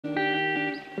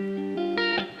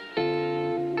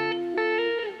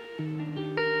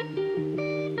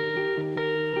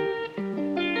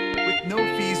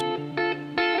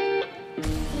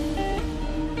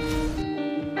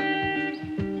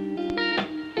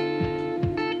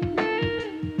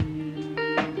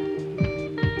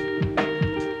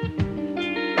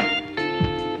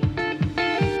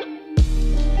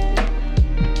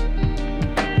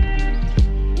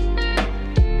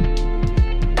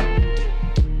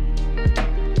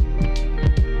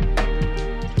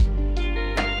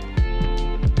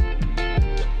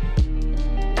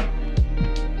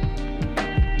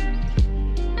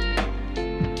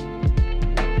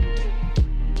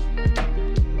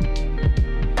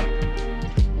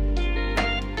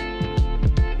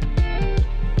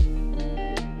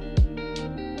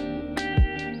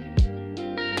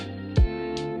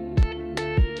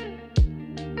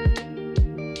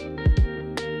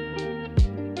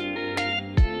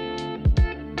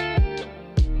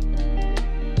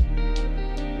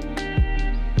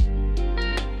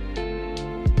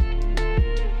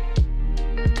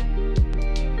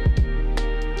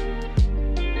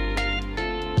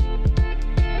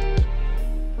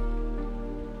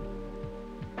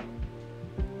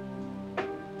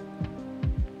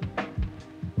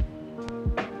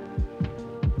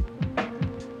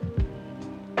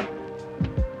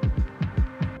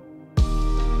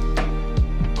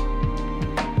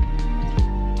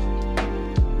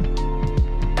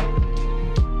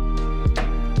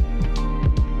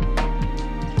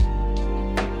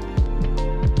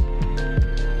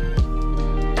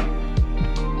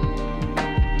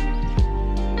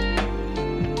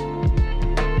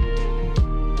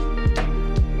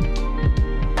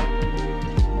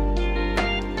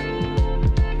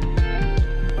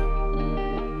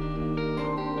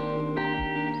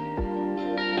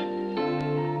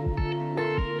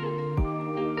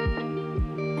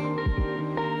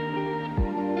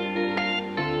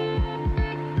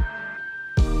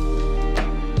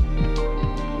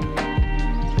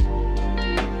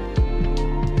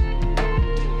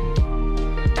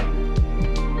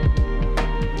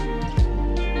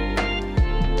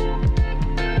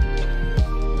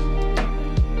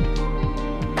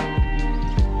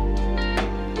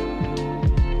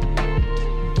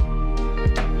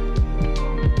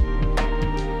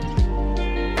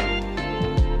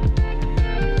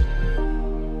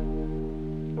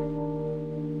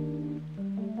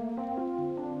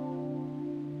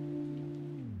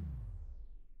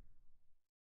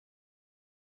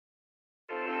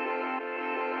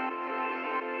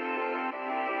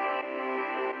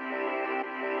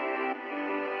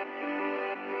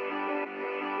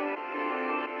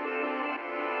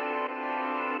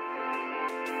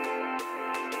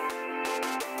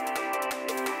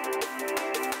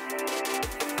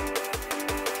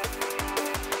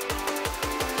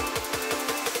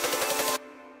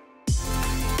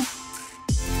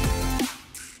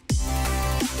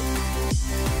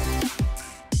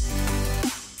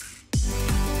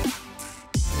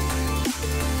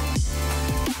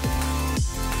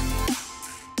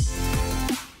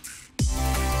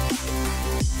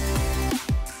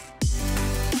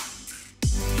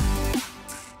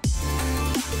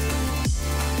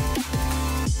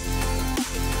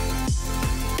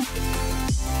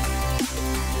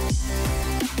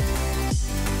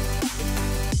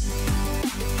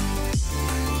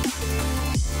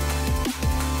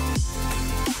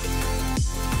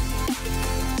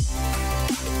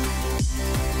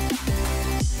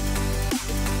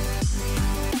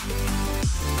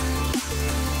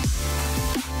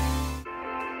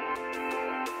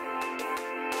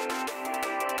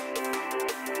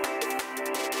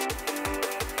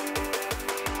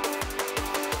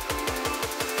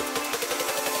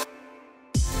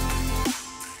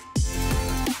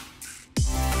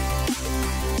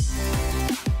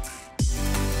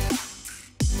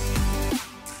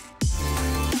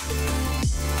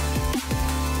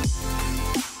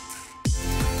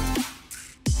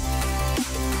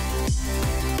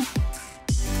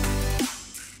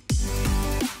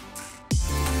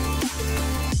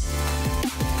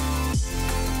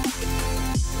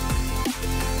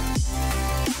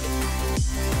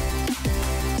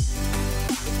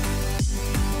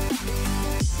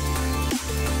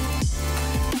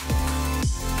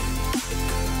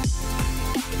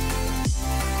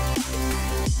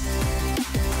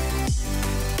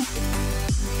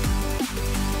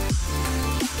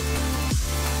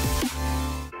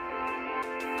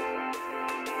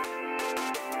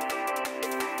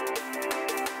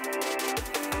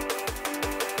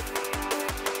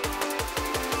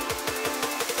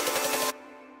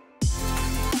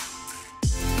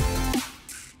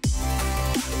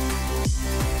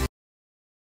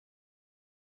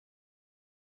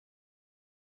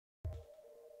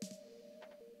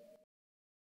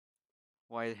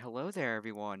Why, hello there,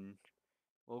 everyone.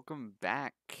 Welcome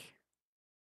back.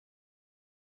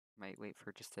 Might wait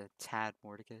for just a tad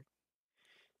more to get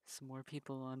some more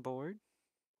people on board.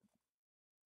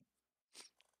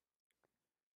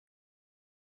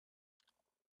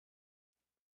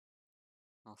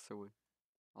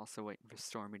 Also waiting for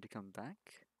Stormy to come back.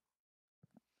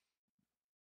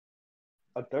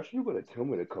 I thought you were gonna tell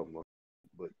me to come on,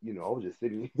 but I was just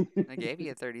sitting. I gave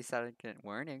you a 30-second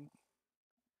warning.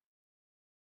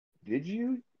 Did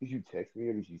you? Did you text me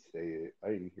or did you say it? I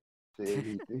didn't hear you say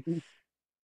anything.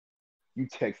 You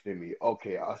texted me.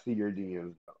 Okay, I'll see your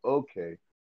DMs. Okay,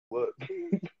 look,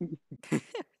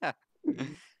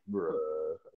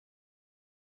 bruh.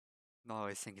 I'm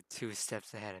always thinking 2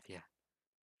 steps ahead of you.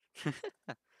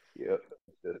 Yep.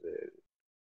 That's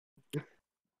it.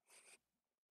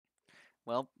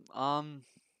 Well,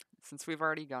 since we've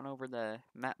already gone over the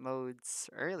map modes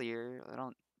earlier, I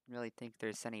don't really think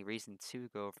there's any reason to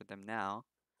go over them now.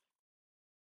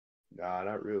 Nah,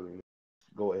 not really.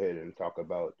 Go ahead and talk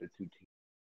about the two teams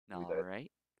All at right.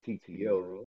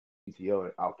 TTL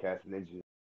and Outcast Ninjas.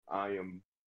 I am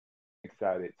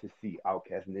excited to see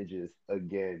Outcast Ninjas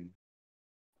again.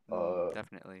 Uh,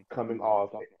 Definitely. coming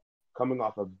off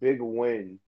a big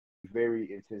win,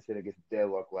 very intense hit against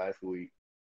Deadlock last week,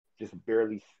 just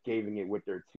barely scaving it with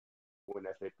their team win.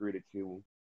 That's a 3-2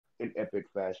 in epic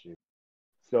fashion.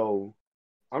 So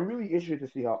I'm really interested to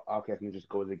see how Outcast Ninjas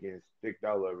goes against Stick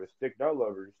Dot Lovers. Stick Dot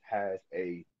Lovers has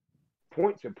a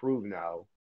point to prove now,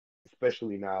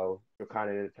 especially now they're kind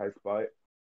of in a tight spot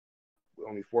with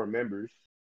only 4 members.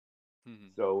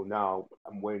 Mhm. So now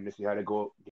I'm waiting to see how they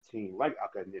go against a team like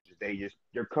Outcast Ninjas.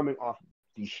 They're coming off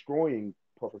destroying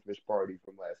Pufferfish Party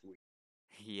from last week.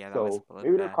 Yeah, that was So a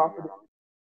maybe they're bloodbath. confident.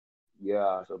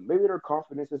 Yeah, so maybe their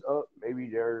confidence is up. Maybe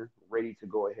they're ready to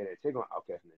go ahead and take on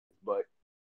Outcast Ninjas. But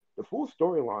the full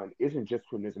storyline isn't just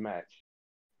from this match.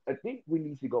 I think we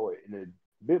need to go in a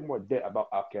bit more depth about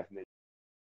Outcast Ninjas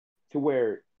to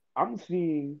where I'm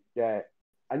seeing that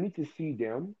I need to see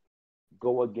them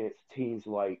go against teams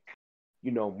like,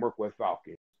 Merkway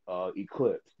Falcons,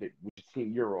 Eclipse, which is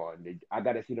team you're on. I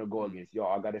gotta see them go Mm. against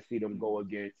y'all. I gotta see them go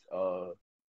against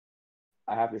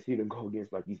I have to see them go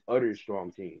against like these other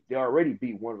strong teams. They already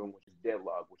beat one of them, which is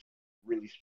Deadlock, which is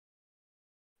really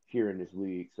here in this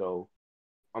league. So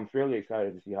I'm fairly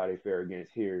excited to see how they fare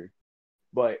against here.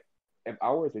 But if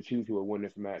I were to choose who would win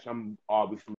this match, I'm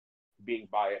obviously being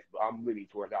biased, but I'm leaning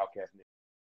towards Outcast.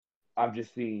 I've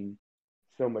just seen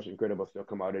so much incredible stuff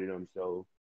come out of them, so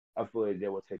I feel like they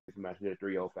will take this match in a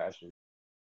 3-0 fashion.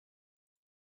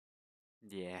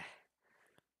 Yeah,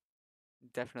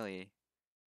 definitely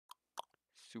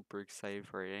super excited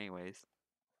for it anyways.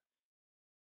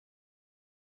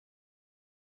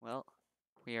 Well,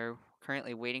 we are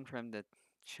currently waiting for them to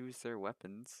choose their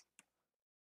weapons.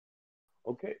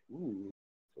 Okay, ooh,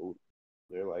 so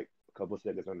they're like a couple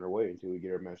seconds underway until we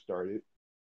get our match started.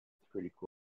 It's pretty cool.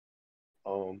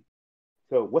 Um,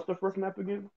 so what's the first map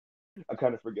again? I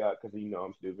kind of forgot because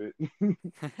I'm stupid.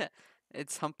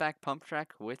 It's Humpback Pump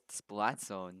Track with Splat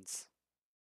Zones.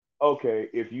 Okay,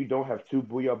 if you don't have 2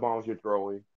 booyah bombs you're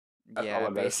throwing, that's all Yeah,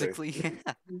 I gotta say. basically.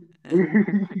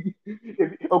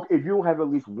 If you don't have at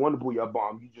least 1 booyah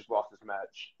bomb, you just lost this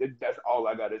match. That's all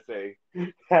I gotta say.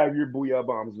 Have your booyah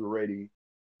bombs ready.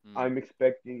 Mm. I'm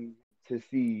expecting to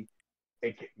see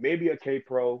maybe a K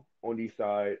Pro on the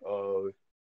side of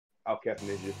Outcast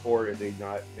Ninjas, or if they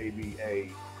not, maybe a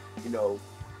you know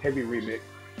heavy remix.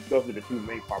 Those are the two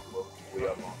main popular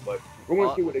booyah bombs. But we're gonna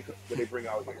Well, see what they bring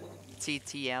out here.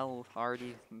 TTL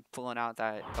already pulling out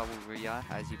that double Rhea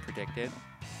as you predicted.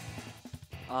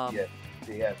 Um, Yes,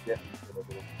 they have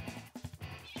definitely.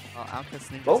 well, Outcast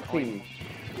Ninja's Both only. teams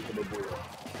for the booyah.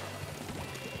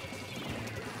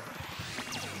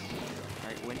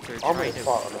 Alright, Winter Armor trying is to.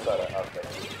 fought on the side of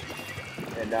Outcast.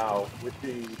 And now with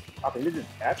the Outcast Ninjas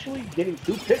actually getting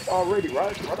 2 picks already,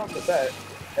 right off the bat.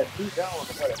 At 2 down on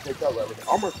the side of pick up level.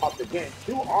 Armor popped again.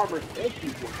 2 armors and 2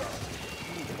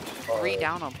 booyah. Three Uh,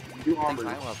 down on 2 armors.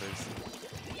 High Lovers.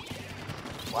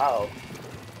 Wow.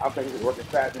 Outcast Ninjas working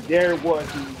fast. And there was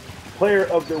the player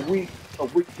of the week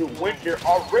of week 2 Winter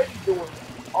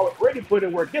already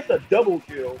putting work. Gets a double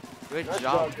kill. Good Nice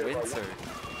job, job there by Winter. Winter.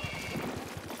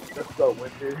 Let's go,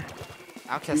 Winter. He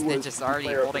Outcast was Ninja's the already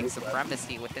player of the holding week last week.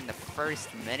 supremacy within the first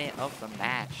minute of the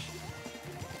match.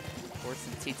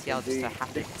 Forcing TTL just to Indeed.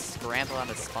 have to scramble out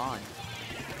of spawn.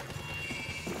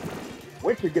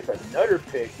 Winter gets another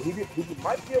pick. He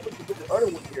might be able to get the other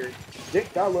one here.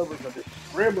 Dick Lovers are just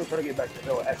scrambling trying to get back to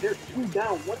Hill. As they're 2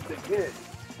 down once again,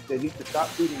 they need to stop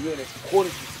feeding in, and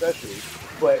corners especially.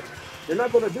 But They're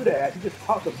not gonna do that. As he just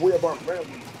pops a Booyah Bomb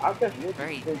randomly, Outcast Ninjas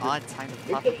Very can just odd time to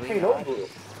they pop a just paint booyah. over him.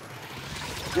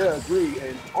 Yeah, agree.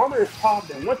 And Armor is popped,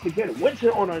 and once again,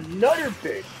 Winter on another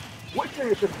pick. Winter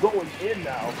is just going in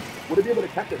now. Would it be able to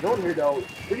catch the zone here though?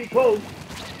 Pretty close.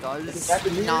 Does it Does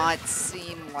happen here? not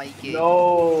seem like it.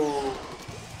 No.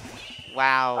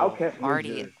 Wow, Outcast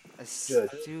already Ninja in a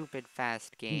just stupid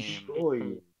fast game.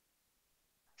 destroying,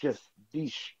 just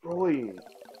destroying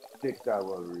Six Star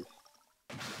Lovers.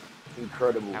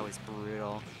 That Incredible, was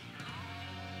brutal.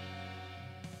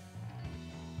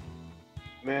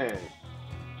 man.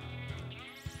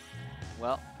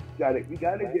 Well, We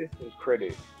gotta give some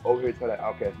credit over here to the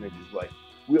Outcast Ninjas. Like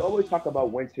we always talk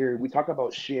about Winter, we talk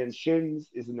about Shin. Shins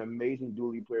is an amazing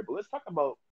dueling player, but let's talk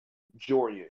about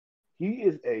Jorian. He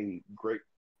is a great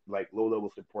like low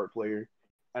level support player,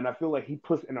 and I feel like he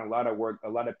puts in a lot of work. A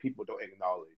lot of people don't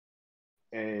acknowledge,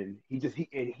 and he just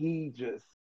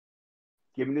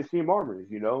giving this team armors.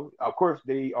 You know, of course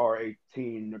they are a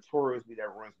team notoriously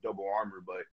that runs double armor,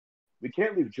 but we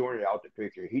can't leave Jordan out the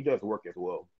picture. He does work as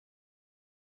well.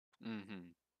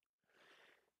 mm-hmm.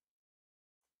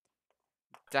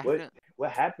 What Definitely.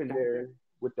 what happened there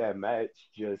with that match?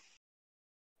 Just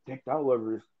Tactile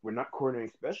lovers were not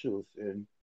coordinating specials, and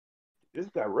this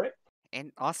got wrecked.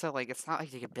 And also, like, it's not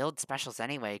like you can build specials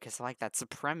anyway, because, like, that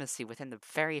supremacy within the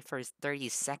very first 30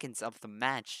 seconds of the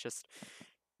match, just,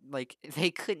 like,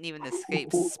 they couldn't even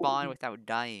escape spawn without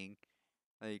dying.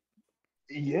 Like,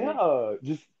 Yeah,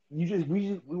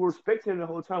 we were spectating the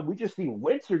whole time. We just see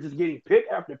Winter just getting pick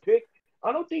after pick.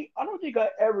 I don't think I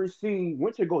ever seen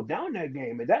Winter go down that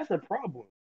game, and that's a problem.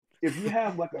 If you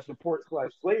have like a support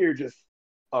slash slayer just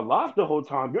alive the whole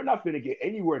time, you're not gonna get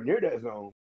anywhere near that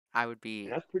zone, I would and be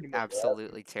that's pretty much what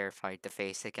absolutely terrified to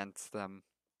face against them.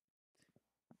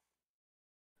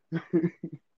 happened.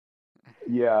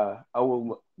 Yeah, I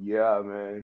will. Yeah,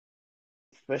 man,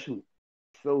 especially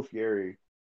so scary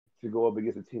to go up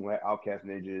against a team like Outcast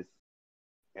Ninjas.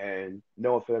 And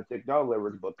no offense to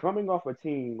leverage, but coming off a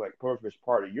team like Perfect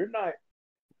Party, you're not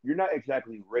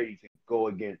exactly ready to go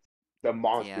against the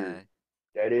monster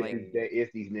Yeah, like, that is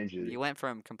these ninjas. you went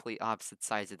from complete opposite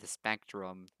sides of the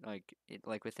spectrum,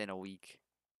 like within a week.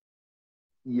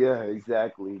 Yeah,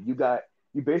 exactly. You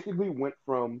basically went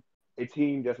from a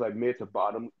team that's like mid to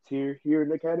bottom tier here in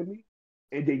the academy,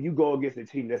 and then you go against a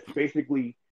team that's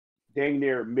basically dang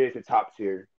near mid to top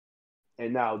tier.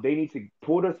 And now they need to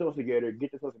pull themselves together,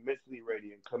 get themselves mentally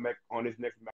ready, and come back on this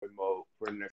next map mode for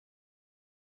the next,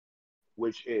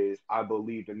 which is I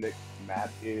believe the next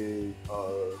map is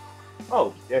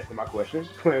oh, that's my question.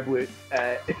 Clan Blitz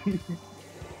at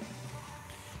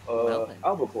Well then,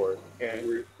 Albacore, and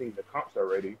we're seeing the comps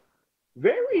already.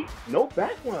 Very no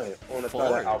backline on the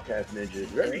side of Forge. Outcast Ninjas.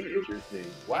 Very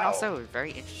interesting. And Wow. also, a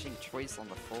very interesting choice on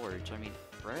the Forge. I mean,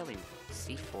 rarely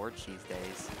see Forge these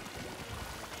days.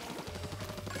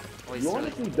 At You least,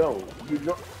 honestly don't.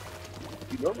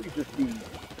 You normally just see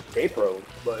Escape Pro,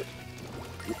 but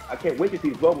I can't wait to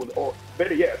see bubbles, or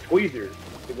better yet, squeezers.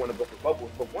 They want to go for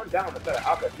bubbles, but one down instead of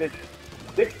Outcast Ninjas.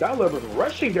 $6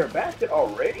 rushing their basket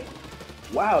already.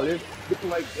 Wow, they're looking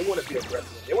like they want to be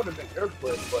aggressive. They want to make their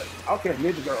push, but Outcast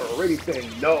Ninjas are already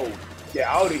saying no. Get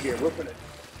out of here. We're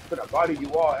gonna body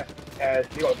you all as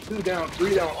they are 2 down,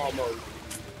 3 down almost.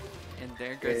 and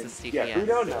there goes the And yeah, 3 CPS.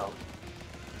 down now.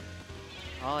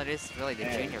 Well, it is really the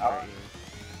And junior part here.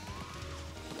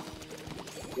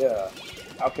 yeah,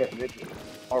 Outcast Ninjas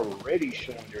already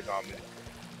showing their dominance.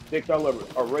 $6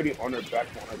 already on their back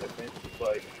on their defense,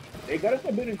 but they gotta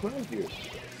start building clans here.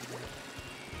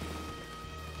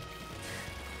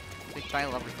 Big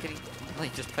Giant Lover getting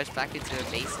like just pushed back into the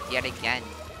base yet again.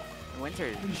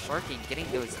 Winter shorking, getting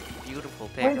those beautiful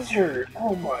picks. Winter,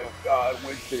 oh my God,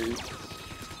 Winter.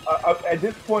 At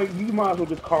this point, you might as well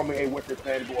just call me a Winter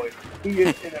fanboy. He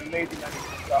is an amazing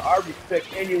 96 guy. I respect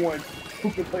anyone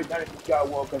who can play 96 guy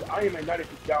well because I am a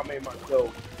 96 guy man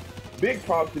myself. Big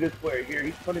props to this player here.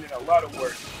 He's putting in a lot of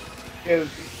work.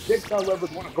 If Six Star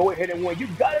Lovers want to go ahead and win, you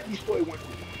gotta destroy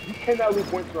Winter. You cannot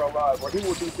leave Winter alive, or he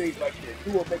will do things like this.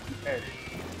 He will make you panic.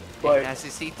 But And as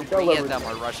you see, Six Star three of Lovers, them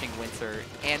are rushing Winter,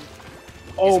 and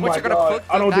oh is my Winter gonna God, put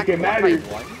I them don't think back it one by matters.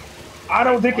 one? I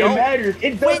don't think it No. matters.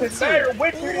 It doesn't matter.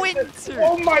 Winter!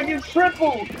 Oh my, you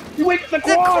triple. You went to the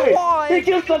The quad. quad! He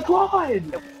gets the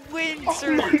quad. Oh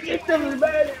Winter! my, it doesn't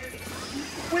matter.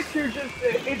 Winter just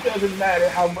said it doesn't matter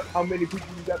how many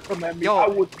people you got come at me. Yo, I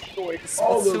will destroy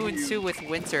all of Splatoon you. 2 with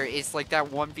Winter is like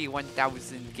that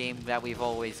 1v1000 game that we've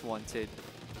always wanted.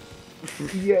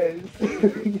 Yes.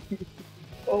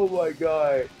 Oh my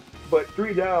God. But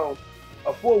 3 down,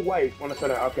 a full wipe on the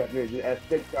side of Outcast Ninja as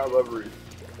 6 down lovers.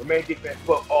 The main defense,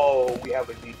 but oh, we have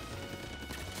a defense.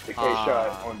 50K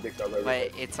shot on Dick Leverage.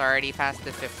 But it's already past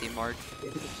the 50 mark.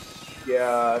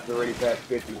 Yeah, it's already past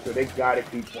 50, so they gotta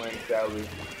keep playing Sally.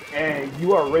 And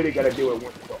you already gotta do it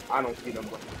once, so I don't see them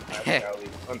going past Sally,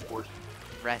 unfortunately.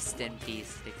 Rest in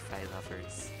peace, Big Thigh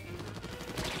Lovers.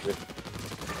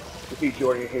 To see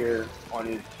Jordan here on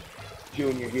his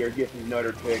junior here gets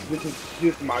another pick.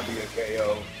 This might be a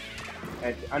KO.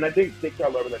 And I think Dick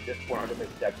Lovers at this point are gonna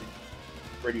second.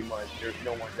 Pretty much. There's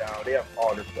no one down. They have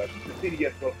all their questions. The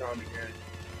CDS goes down again.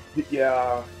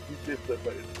 Yeah, this looks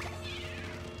like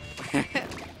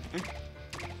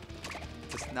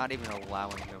Just not even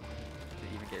allowing them to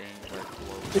even get anywhere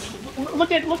close.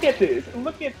 Look at this.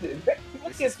 Look at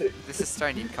this. This is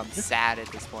starting to become sad at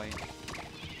this point.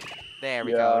 There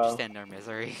we go. Just end our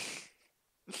misery.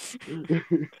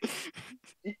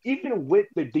 Even with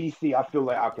the DC, I feel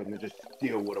like I could just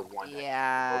still would have won.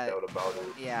 Yeah. No doubt about it.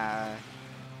 Yeah.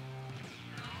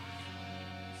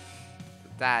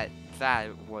 That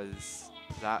was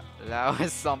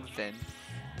something.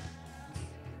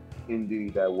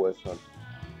 Indeed, that was something.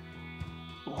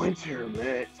 Winter,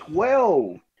 man,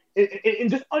 12 in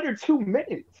just under 2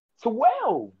 minutes.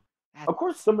 12. Of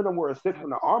course, some of them were assists from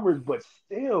the armors, but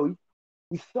still,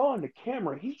 we saw in the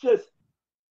camera, he's just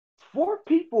 4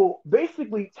 people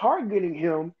basically targeting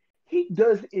him. He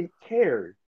doesn't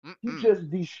care. He just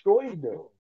destroyed them.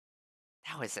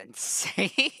 That was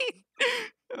insane.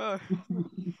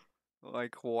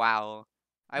 Like, wow.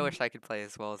 I wish I could play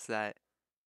as well as that.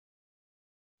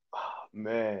 Oh,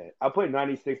 man, I played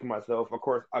 96 myself. Of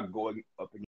course, I go up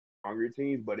against stronger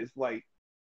teams, but it's like,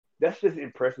 that's just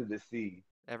impressive to see.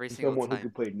 Every single someone time. who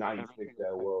can play 96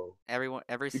 that well.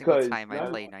 Every single time I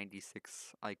play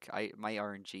 96, like my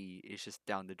RNG is just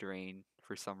down the drain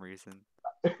for some reason.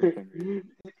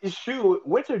 Shoot,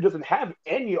 Winter doesn't have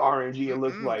any RNG. It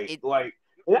looks like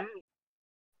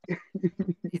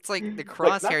it's like the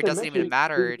crosshair doesn't even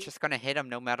matter. It's just gonna hit him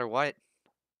no matter what.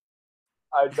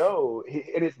 I know,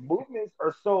 and his movements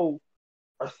are so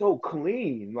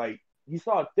clean. Like you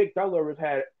saw, Thick Dollar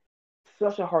had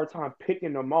such a hard time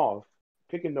picking them off,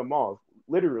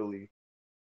 literally.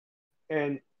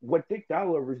 And what Thick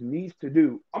Dollar needs to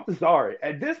do, I'm sorry,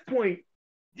 at this point,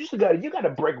 you gotta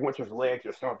break Winter's legs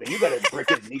or something. You gotta break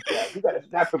his kneecap. You gotta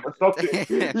snap him or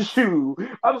something. Shoot,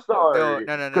 I'm sorry.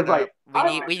 No. Like,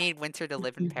 we need Winter to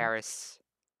live in Paris.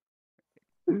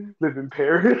 Live in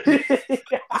Paris.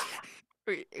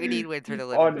 We need Winter to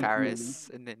live in Paris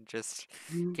and then just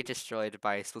get destroyed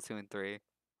by Splatoon 3.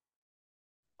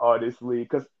 Honestly,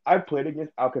 because I played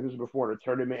against Alcatraz before in a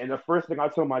tournament, and the first thing I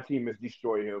told my team is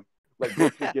destroy him. Like,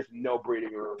 there's just no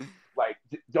breathing room. Like,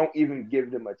 don't even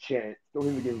give them a chance. Don't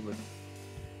even give them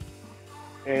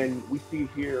a. And we see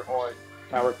here on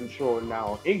Tower Control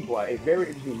now, Inkblot, a very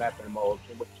interesting map in the mode.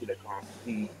 Can look to the comp,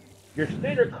 see your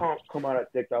standard comp come out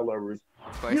at Thick Lovers.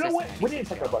 You know what? We didn't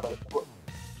talk about this.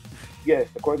 Yes,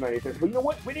 of course, 96. But you know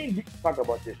what? We didn't talk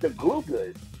about this. The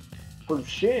Glugas from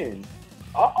Shin.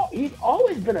 He's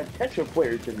always been a Tetra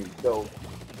player to me, so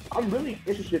I'm really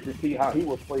interested to see how he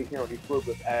will play here on these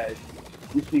Glugas as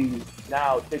we see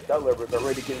now Thick Lovers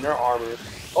already getting their armor.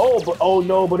 Oh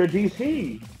no, but a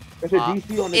DC. There's a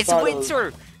DC on the side. It's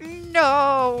Winter!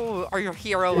 No! Or your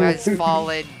hero has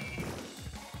fallen.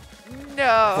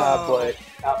 No! But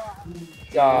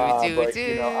you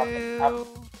know,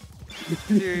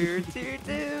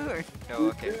 No,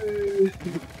 okay.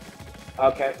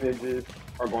 Cat Ninjas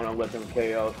are going to let them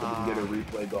KO so we can get a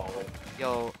replay going.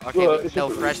 Yo, okay, no,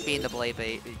 Fresh being the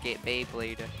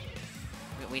Beyblade.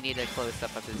 We need a close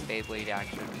up of this Beyblade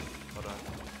action. Hold on.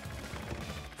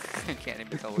 I can't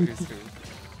even tell who's who.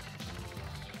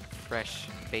 Fresh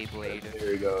Beyblade.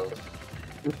 There you go.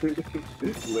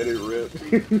 Let it rip.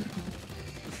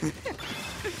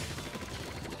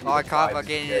 Oh, I caught about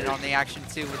getting in on the action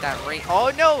too with that ring.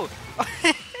 Oh no!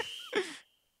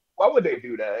 Why would they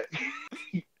do that?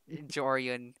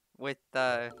 Jorian with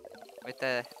the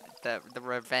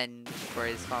revenge for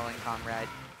his fallen comrade.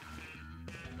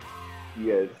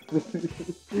 Yes.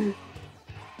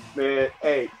 Man,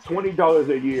 hey, $20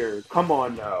 a year. Come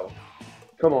on now.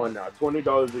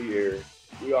 $20 a year.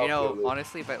 You know,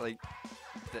 honestly, but like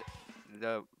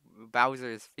the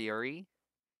Bowser's Fury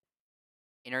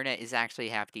internet is actually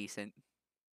half decent.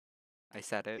 I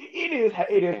said it. It is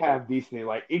half decent.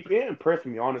 Like it impressed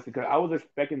me honestly because I was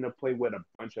expecting to play with a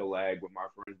bunch of lag with my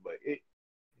friends, but it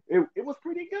was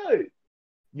pretty good.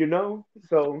 You know?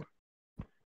 So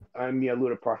I mean a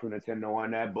little apart from Nintendo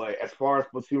on that, but as far as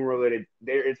Splatoon related,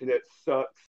 their internet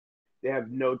sucks. They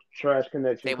have no trash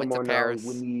connection. They went to Paris.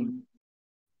 And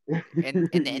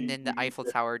then the Eiffel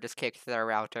Tower just kicked their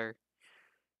router.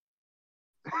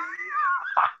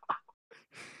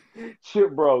 Chill,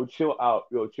 bro. Chill out,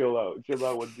 yo. Chill out. Chill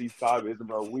out with these comments,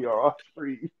 bro. We are off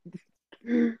street.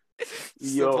 So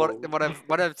Yo,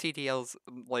 one of TTL's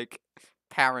like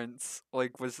parents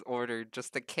like was ordered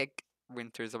just to kick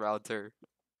Winter's router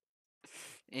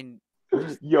and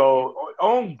just yo.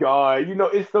 Oh God. You know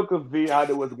it's so convenient how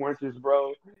there was winters,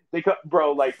 bro.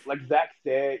 Bro, like Zach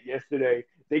said yesterday.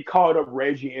 They called up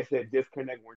Reggie and said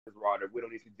disconnect Winter's router. We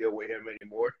don't need to deal with him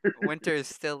anymore. Winter is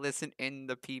still isn't in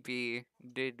the PB.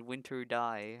 Did Winter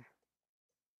die?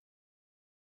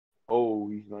 Oh,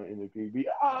 he's not in the PB.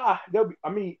 They'll be.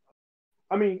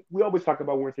 I mean, we always talk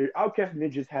about Winter. Outcast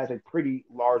Ninjas has a pretty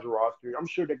large roster. I'm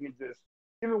sure they can just,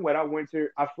 even without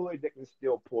Winter, I feel like they can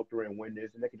still pull through and win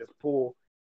this, and they can just pull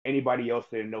anybody else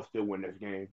in and they'll still win this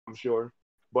game. I'm sure.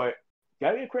 But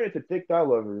gotta give credit to Thick Thigh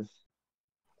Lovers.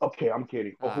 Okay, I'm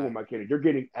kidding. Oh, who Uh, am I kidding?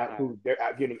 Getting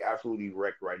absolutely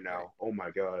wrecked right all right. now. Oh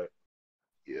my god.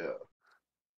 Yeah.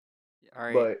 All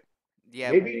right. But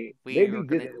Yeah, we maybe were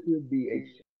this gonna. could be a.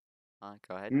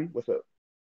 Go ahead. What's up?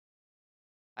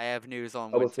 I have news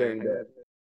on I was Winter. saying that.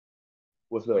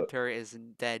 What's up? Winter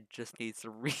isn't dead. Just needs to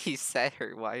reset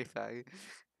her Wi-Fi.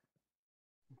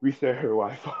 Reset her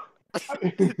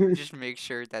Wi-Fi. Just make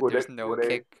sure that Would they? there's no Would they?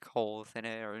 kick holes in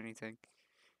it or anything.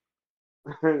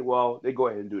 Well, they go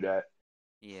ahead and do that.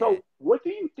 Yeah. So, what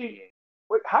do you think?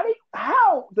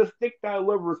 How does Thick Thigh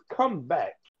Livers come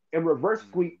back and reverse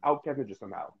sweep Mm. Outcast Ninja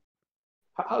somehow?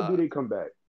 How Uh. do they come back?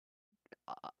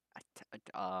 Uh.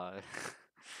 Uh.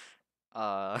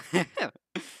 uh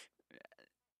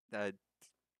the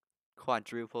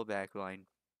quadruple backline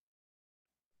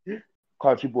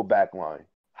Quadruple backline. yeah,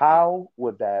 How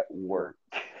would that work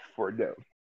for them?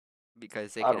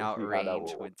 because they I can don't see how that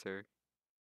outrange will Winter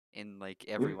in like work.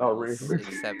 everyone Oh, else really?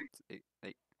 except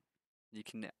like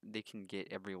they can get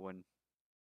everyone.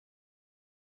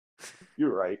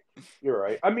 You're right. You're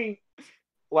right. I mean,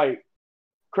 like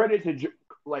credit to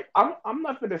like I'm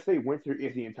not gonna say Winter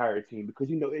is the entire team because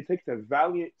it takes a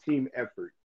valiant team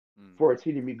effort for a Mm-hmm.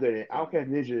 team to be good. And Outcast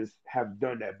Ninjas have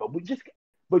done that.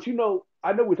 But I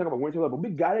know we're talking about Winter Love, but we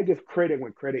gotta give credit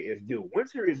when credit is due.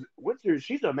 Winter.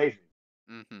 She's amazing.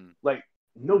 Mm-hmm. Like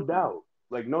no doubt,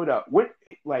 like no doubt.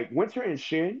 Winter and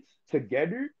Shins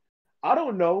together, I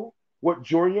don't know what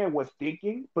Jordan was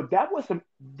thinking, but that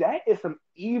is some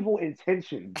evil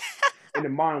intentions in the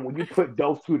mind when you put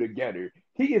those two together.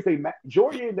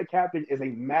 Jordan, the captain, is a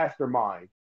mastermind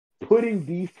putting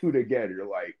these two together.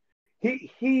 Like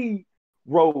he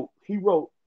wrote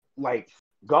like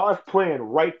God's plan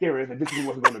right there, and said this is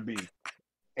what's going to be,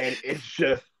 and it's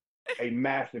just a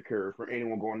massacre for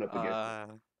anyone going up against him. uh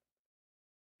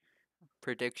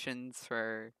Predictions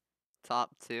for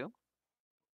top two.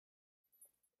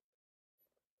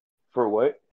 For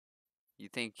what? You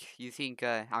think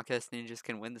Outcast Ninjas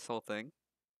can win this whole thing?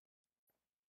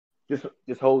 This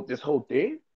whole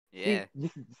thing. Yeah.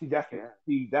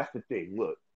 That's the thing.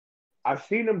 Look, I've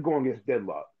seen them go against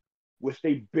Deadlock, which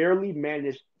they barely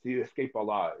managed to escape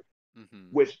alive. Mm-hmm.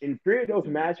 Which in three of those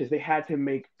matches they had to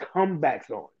make comebacks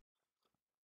on,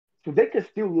 so they could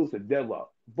still lose to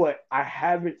Deadlock. But I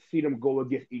haven't seen them go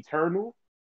against Eternal,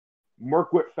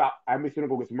 I haven't seen them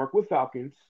go against Merc with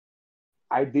Falcons.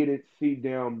 I didn't see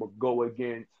them go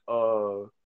against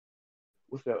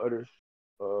what's that other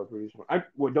British one?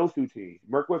 Well, those two teams,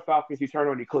 Merc with Falcons,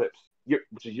 Eternal, and Eclipse,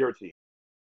 which is your team.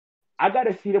 I got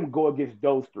to see them go against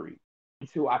those three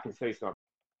until I can say something.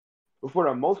 But for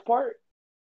the most part,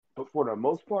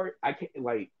 I can't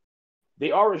like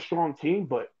they are a strong team,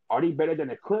 but are they better than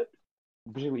Eclipse?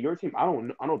 Particularly your team? I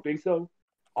don't think so.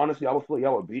 Honestly, I would feel like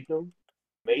y'all would beat them,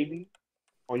 maybe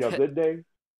on your good day.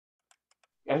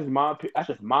 That's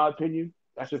just my opinion.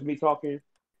 That's just me talking.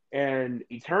 And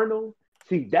Eternal,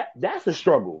 see that's a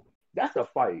struggle. That's a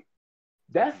fight.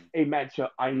 That's Mm-hmm. a matchup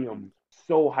I am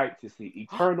so hyped to see.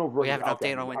 Eternal We versus have an Outcast.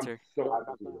 update on I'm Winter. so hyped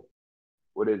to see it.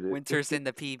 What is Winter's it? in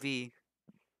the PB.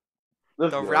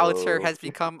 Let's The router go. has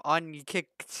become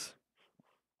unkicked.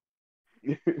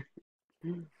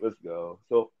 Let's go.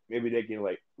 So maybe they can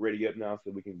like ready up now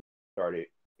so we can start it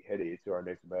headed into our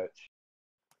next match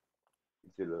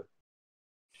into the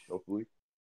hopefully.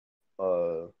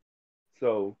 Uh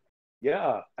so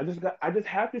yeah, I just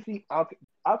have to see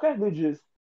Outcast Ninjas.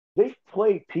 They've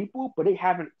played people, but they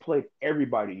haven't played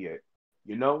everybody yet.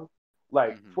 You know?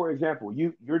 Like, Mm-hmm. for example,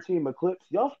 your team Eclipse,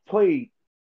 y'all played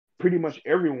pretty much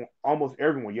everyone, almost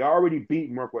everyone. You already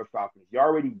beat Mercury Falcons. You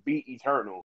already beat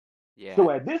Eternal. Yeah. So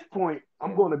at this point,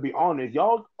 I'm going to be honest.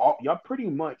 Y'all pretty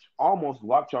much almost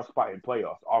locked your spot in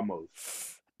playoffs.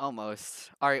 Almost.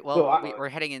 Almost. All right. So Well, I. we're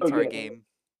heading So into our yeah. game.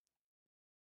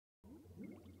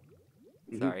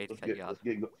 Sorry to cut you off.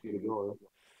 Let's get it going.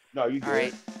 No, you All good.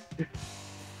 right.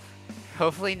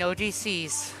 Hopefully no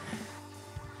GCs.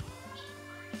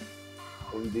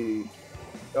 Indeed.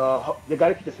 They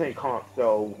gotta keep the same comp,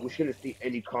 so we shouldn't see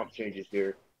any comp changes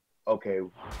here. Okay,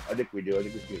 I think we do. I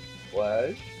think we see a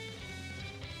splash.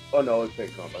 Oh no, it's same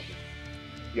comp. I think.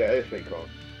 Yeah, it's same comp.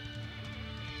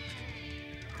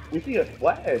 We see a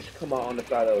splash come out on the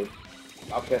side of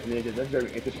Outcast Ninjas. That's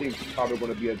very interesting. Probably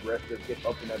going to be aggressive, get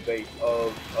up in that base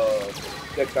of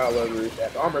Textile Lovers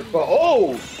as Armor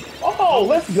Fall. Oh,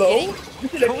 let's go.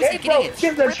 This is a Cozy K Pro. getting a This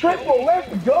is a triple.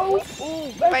 Let's go.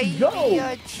 Ooh, Let's baby, go.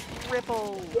 a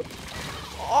triple.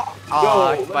 Oh,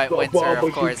 Yo, let's but go. Winter, of But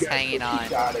you course, hanging on.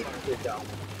 gotta sit down.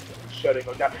 Shutting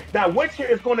him down. Now, Winter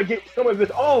is going to get some of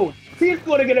his own. He's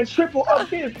going to get a triple of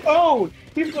his own.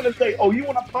 He's going to say, oh, you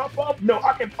want to pop off? No,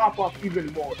 I can pop off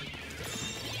even more.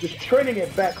 Just turning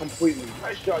it back completely.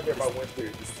 Nice shot there by Winter.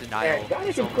 This denial. And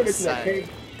gotta give credit to that came.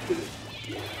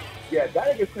 Yeah,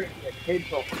 gotta give credit to that came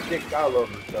from Dick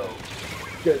Dollover, though.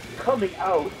 Just coming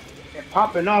out and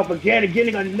popping off again and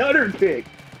getting another pick.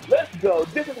 Let's go.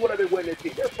 This is what I've been waiting to see.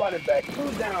 They're fighting back.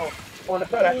 2 down on the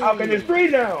side of Outcast. There's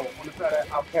 3 down on the side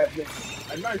of Outcast.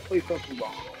 A nice play so too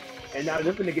long. And now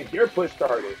they're going to get their push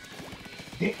started.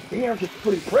 They are just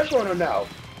putting pressure on them now.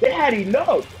 They had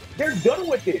enough. They're done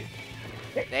with it.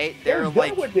 They're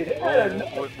like, with it.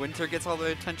 Winter gets all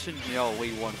the attention. Yo,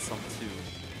 we want some too.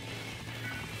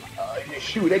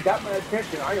 Shoot, they got my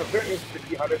attention. I am very interested to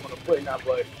see how they're going to play now,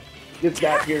 but this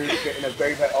guy here is getting a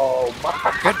very bad. Oh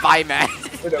my! Goodbye, man.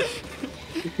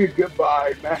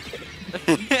 Goodbye, man.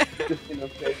 Just in the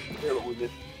face, terrible with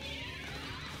this.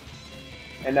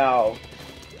 And now,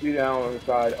 we down on the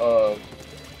side of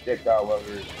Textile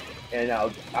Lovers, and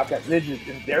now Outcast Ninjas.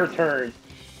 It's their turn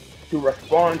to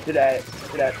respond to that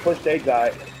push they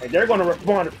got, and they're going to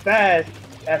respond fast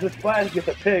as this Splash gets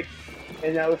a pick,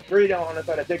 and now it's 3 down on the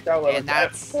side of Textile Lovers. And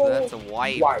that's a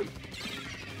wipe.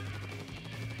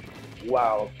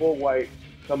 Wow, full white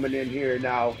coming in here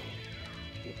now.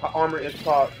 Armor is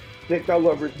caught. Textile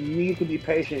Lovers need to be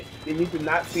patient. They need to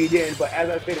not feed in, but as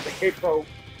I stated, the K-Pro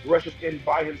rushes in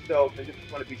by himself, and this is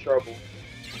going to be trouble.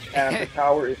 And the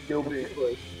tower is still being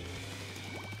pushed.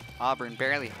 Auburn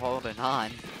barely holding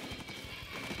on.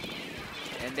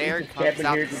 And there comes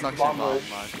out the suction bomb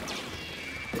rush.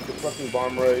 It's the suction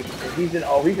bomb rush. And he's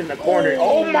in the corner.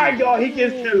 Oh my god, he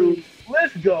gets 2.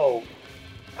 Let's go.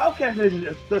 Outcast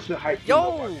is such a hype.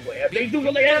 Yo! They do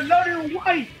another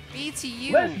white.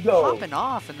 BTU Let's go. popping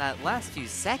off in that last few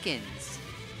seconds.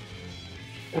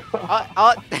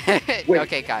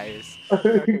 Okay, guys.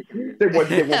 They wanted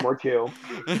to get one more kill.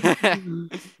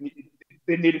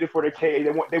 They needed it for the K.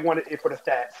 They wanted it for the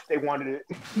stats. They wanted it.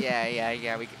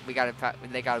 Yeah. We got to.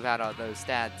 They got to pat out those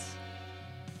stats.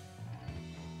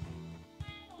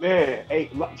 Man, hey,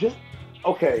 just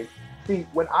okay. See,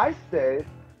 when I said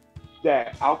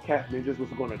that Outcast Ninjas was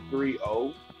going to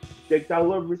 3-0 Textile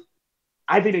Lovers,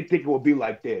 I didn't think it would be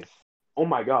like this. Oh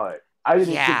my god, I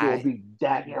didn't think it would be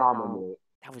that dominant.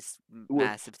 That was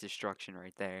massive destruction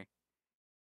right there.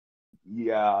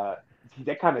 Yeah,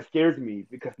 that kind of scares me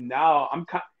because now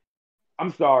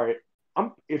I'm sorry.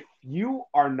 If you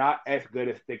are not as good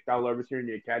as Textile Lovers here in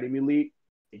the Academy League,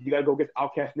 if you gotta go against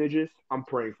Outcast Ninjas, I'm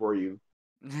praying for you.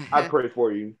 I pray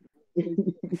for you.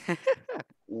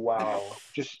 Wow,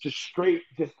 just straight,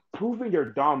 just proving their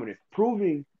dominance,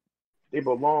 proving they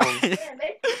belong.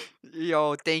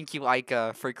 Yo, thank you,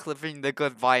 Ica, for clipping the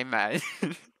goodbye, man.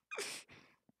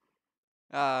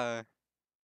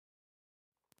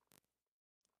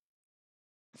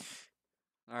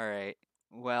 Alright.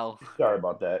 Well. Sorry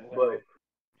about that. But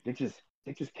they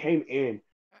just came in,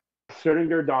 asserting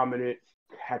their dominance,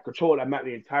 had control of that map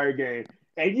the entire game.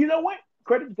 And you know what?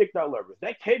 Credit to Textile Lovers.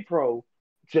 That K-Pro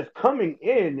just coming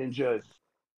in and just,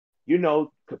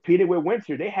 competing with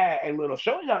Winter. They had a little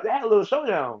showdown.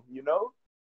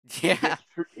 Yeah.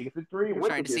 It gets a 3. We're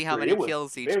trying to see how many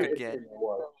kills each could get.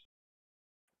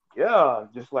 Yeah,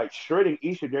 just like shredding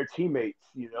each of their teammates,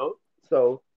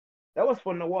 So that was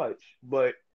fun to watch.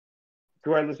 But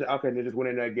congratulations to Outcast Ninjas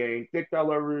winning that game. Textile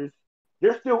Lovers,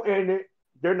 they're still in it.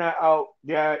 They're not out.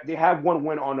 Yeah, they have 1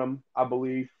 win on them, I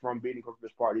believe, from beating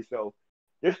Christmas Party. So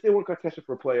they're still in contention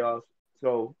for playoffs.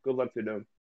 So good luck to them.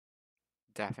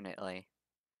 Definitely.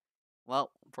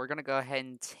 Well, we're going to go ahead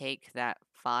and take that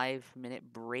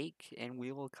 5-minute break, and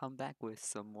we will come back with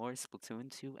some more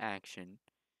Splatoon 2 action.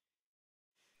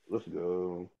 Let's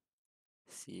go.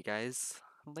 See you guys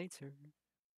later.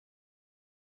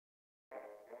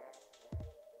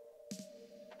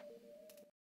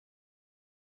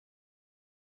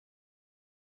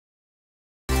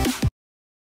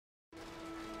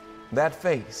 That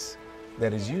face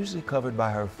that is usually covered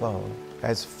by her phone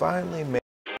has finally made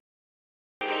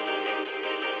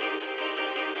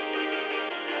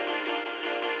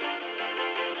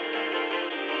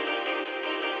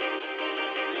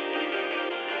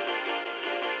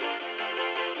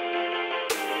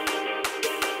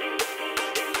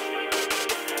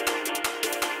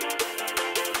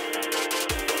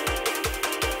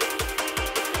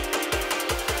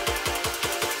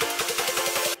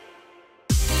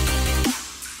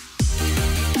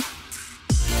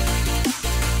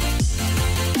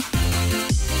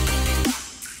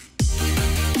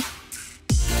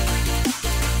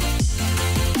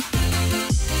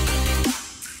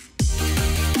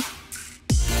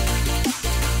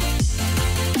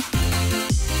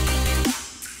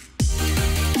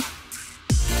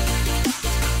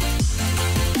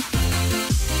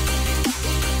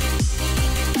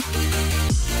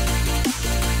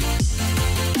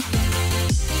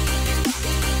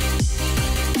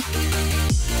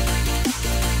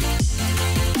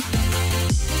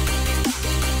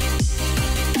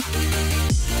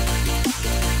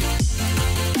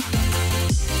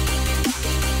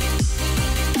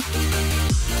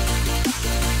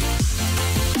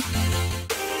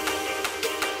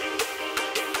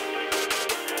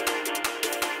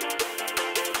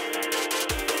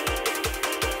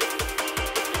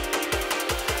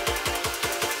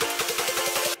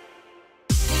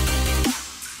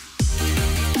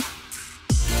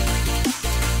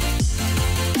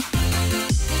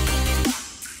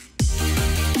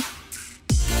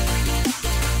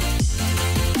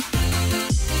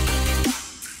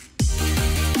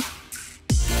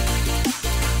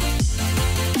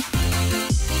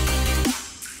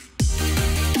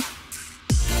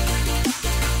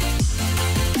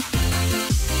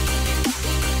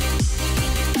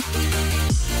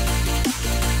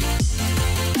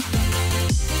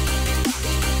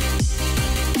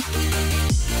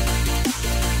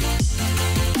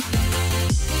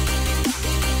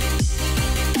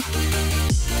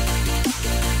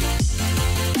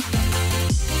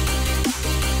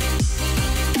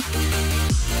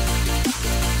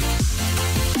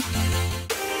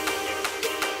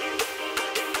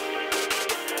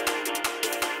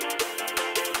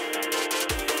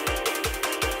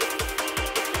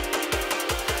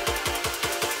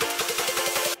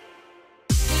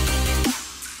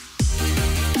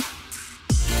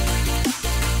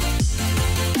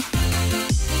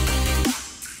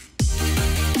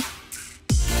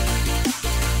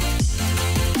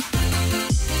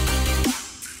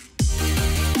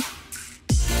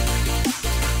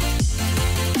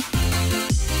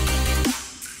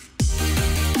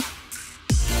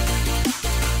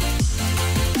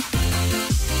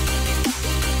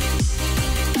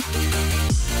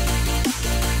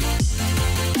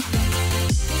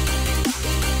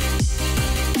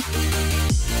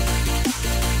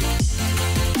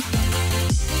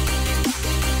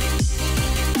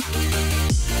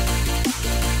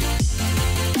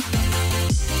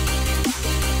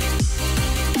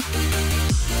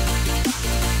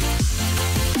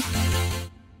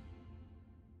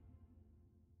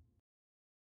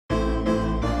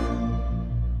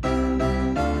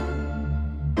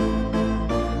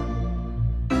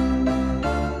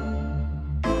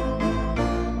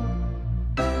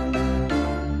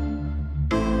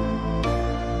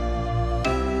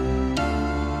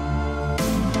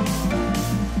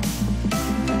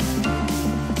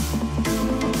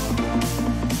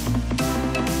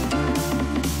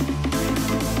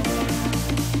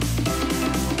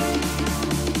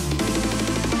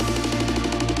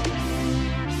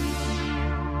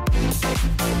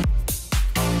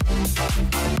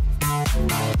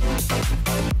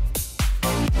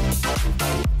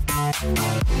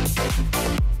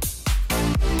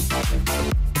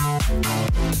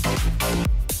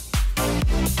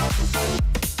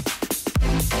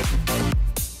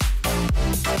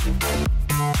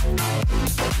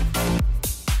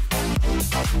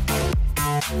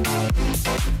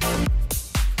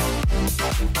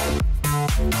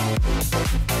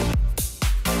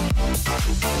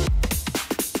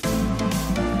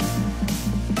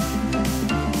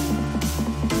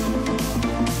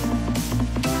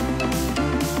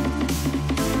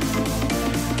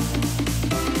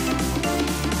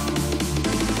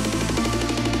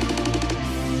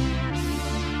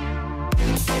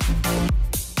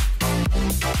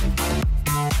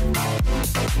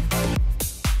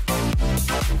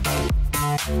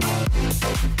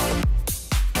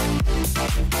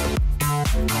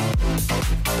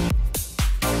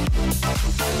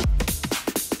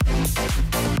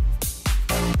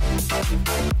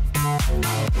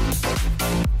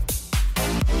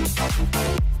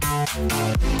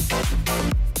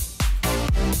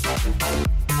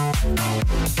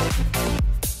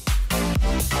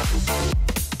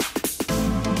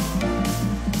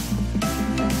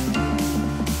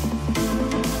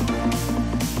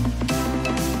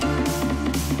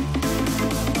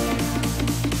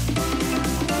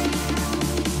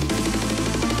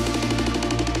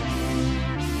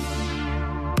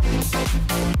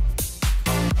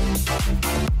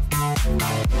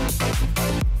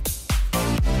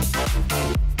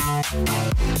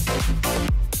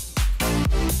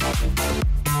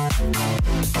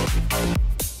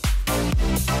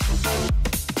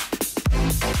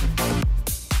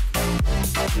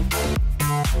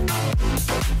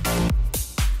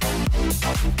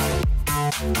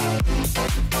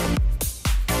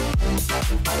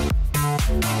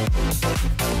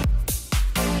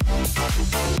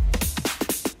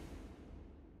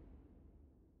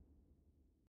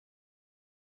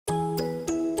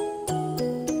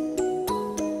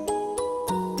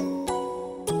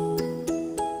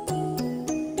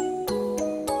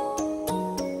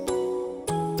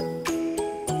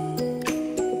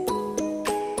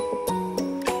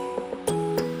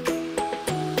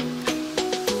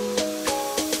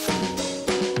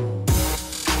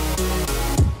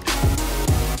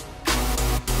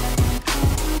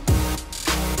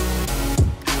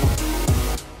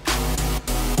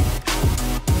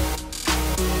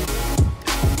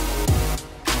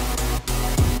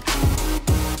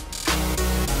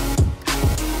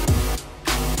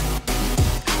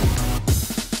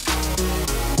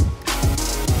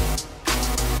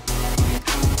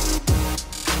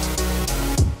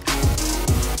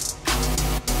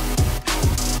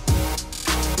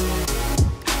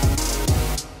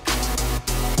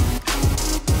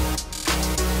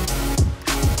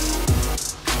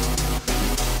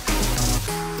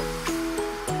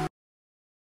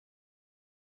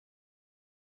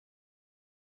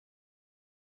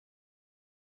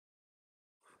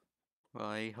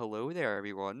Why, hello there,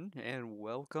 everyone, and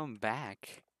welcome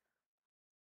back.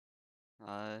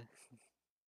 Uh,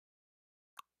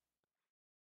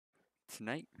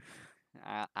 Tonight,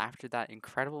 after that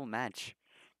incredible match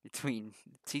between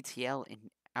TTL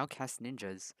and Outcast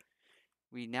Ninjas,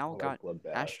 we now What got a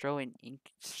bloodbath. Astro and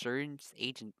Insurance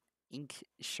Agent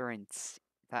Insurance.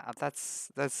 That's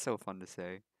so fun to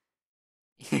say.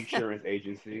 Insurance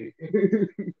agency.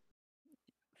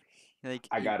 Like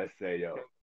I you, gotta say, yo,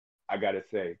 I gotta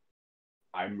say,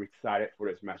 I'm excited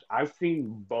for this match. I've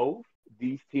seen both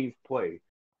these teams play.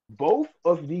 Both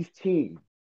of these teams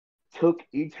took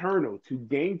Eternal to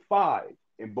game 5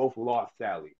 and both lost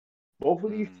Sally. Both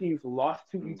of these hmm, teams lost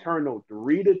to Eternal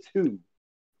 3-2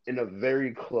 in a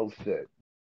very close set.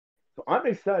 So I'm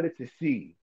excited to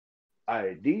see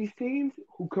these teams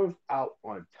who comes out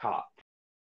on top.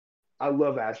 I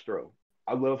love Astro.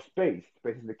 I love Space.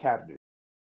 Space is the captain.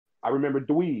 I remember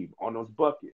Dweeb on those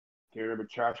buckets. Can you remember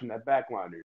Trash from that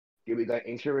backliner? Give me that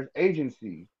insurance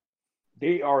agency.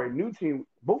 They are a new team.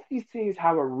 Both these teams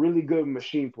have a really good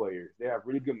machine players. They have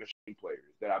really good machine players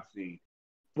that I've seen.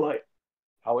 But,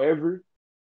 however,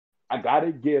 I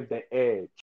gotta give the edge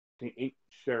to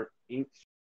Insurance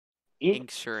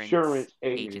insurance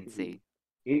agency.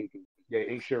 Agency. Inc, yeah,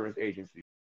 insurance agency.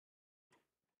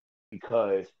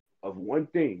 Because of one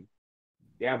thing,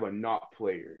 they have a not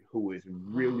player who is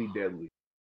really deadly.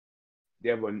 They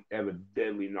have a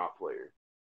deadly not player.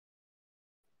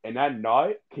 And that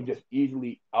not can just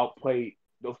easily outplay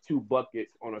those two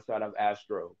buckets on the side of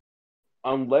Astro.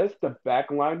 Unless the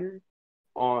backliner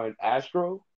on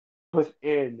Astro puts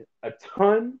in a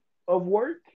ton of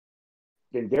work,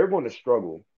 then they're going to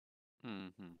struggle hmm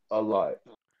a lot.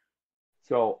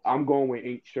 So I'm going with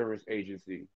insurance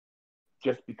agency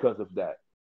just because of that.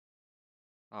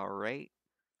 All right.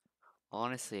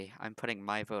 Honestly, I'm putting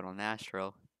my vote on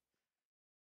Astro.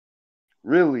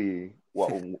 Really?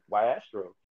 Why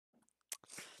Astro?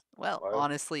 Well, Why?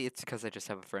 honestly, it's because I just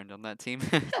have a friend on that team.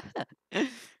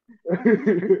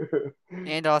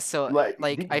 And also, like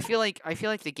like the, I feel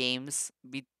like the games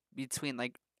between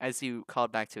like as you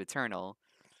called back to Eternal,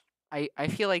 I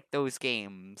feel like those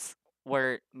games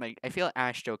were like I feel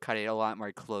Astro cut it a lot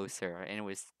more closer, and it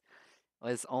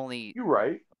was only you're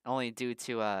right. due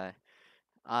to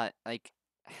like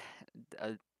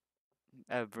a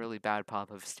a really bad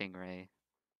pop of Stingray.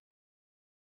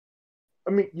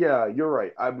 I mean, yeah, you're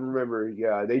right. I remember.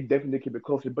 Yeah, they definitely keep it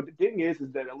closer. But the thing is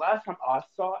that the last time I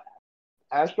saw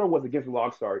Astro was against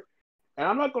Logstar, and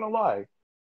I'm not gonna lie,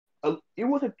 it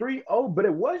was a 3-0, but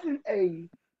it wasn't a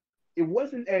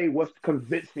was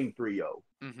convincing 3-0.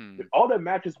 Mm-hmm. All the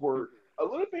matches were a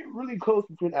little bit really close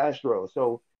between Astro.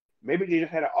 So maybe they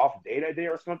just had an off day that day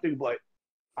or something. But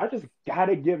I just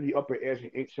gotta give the upper edge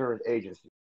to insurance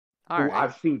agency, All who right.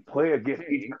 I've seen play against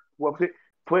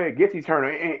play against each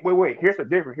other. Wait. Here's the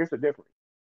difference. Here's the difference.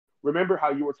 Remember how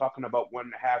you were talking about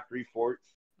 1.5, 3/4?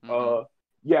 Mm-hmm. Uh,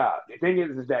 yeah. The thing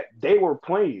is that they were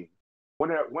playing.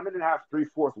 1.5,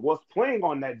 3/4 was playing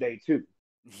on that day too.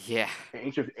 Yeah. And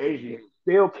insurance agency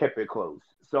still kept it close.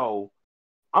 So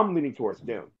I'm leaning towards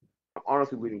them. I'm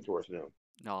honestly leaning towards them.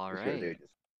 All Insurance right. agency.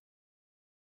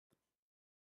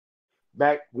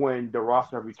 Back when the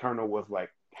roster of Eternal was like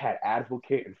had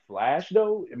Advocate and Flash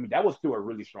though, I mean that was still a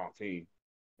really strong team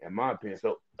in my opinion.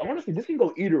 So honestly, this can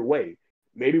go either way.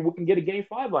 Maybe we can get a game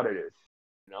 5 out of this.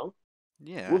 You know,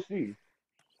 Yeah. we'll see.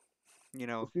 You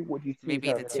We'll know, see what these teams maybe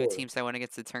have the two for. teams that went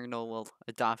against Eternal will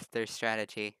adopt their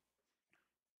strategy.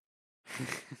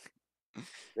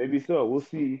 Maybe so. We'll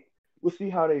see. We'll see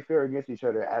how they fare against each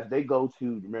other as they go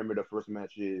to. Remember, the first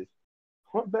match is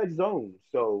Huntback Zone.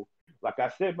 So, like I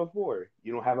said before,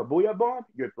 you don't have a booyah bomb,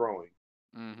 you're throwing.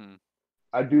 Mm-hmm.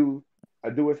 I do. I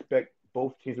do expect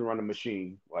both teams to run the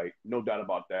machine. Like, no doubt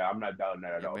about that. I'm not doubting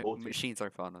that at Yeah, all. Both teams, machines are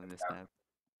fun on this map.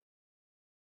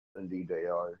 indeed, they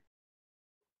are.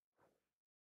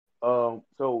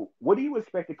 So what do you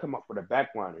expect to come up for the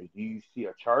backliners? Do you see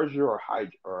a Charger or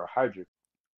a Hydra?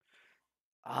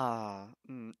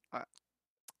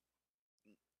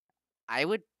 I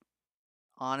would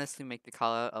honestly make the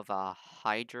call out of a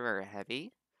Hydra or a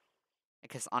Heavy.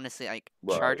 Because honestly, like,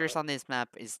 Right. Chargers on this map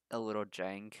is a little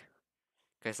jank.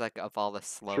 Because, like, of all the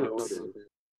True, slopes. it is.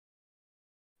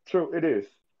 True, it is.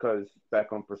 Because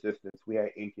back on persistence, we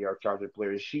had Inky, our Charger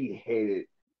player. She hated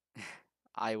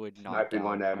I would not sniping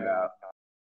on doubt. that map.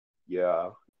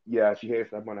 Yeah, yeah, she hated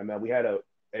sniping on that map. We had a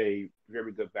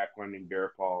very good background named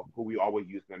Bear Paul, who we always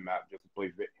used in the map just to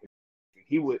play.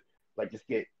 He would like just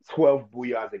get 12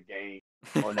 booyahs a game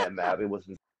on that map. It was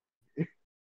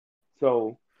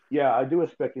so. Yeah, I do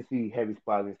expect to see heavy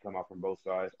spoilings come out from both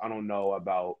sides. I don't know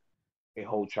about a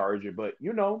whole Charger, but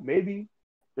maybe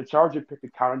the Charger picked the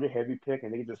counter the heavy pick,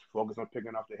 and they can just focus on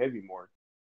picking off the heavy more.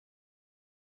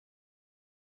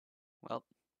 Well,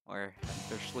 we're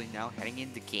officially now heading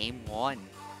into game one.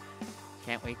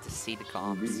 Can't wait to see the Indeed,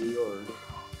 comps. we are.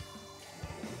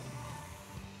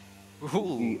 We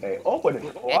Ooh, see a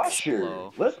opening flasher.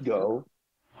 Explo. Let's go.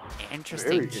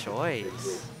 Interesting Very interesting pick here.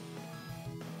 choice.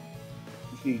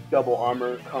 We see double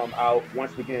armor come out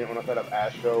once again on the side of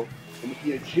Astro, and we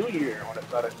see a cheerleader on the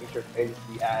side of Insurance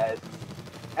Agency as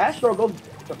Astro goes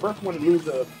the first one to lose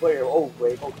a player. Oh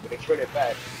wait, but they trade it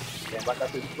back. And like I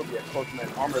said, this will be a close man.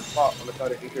 Armor spot on the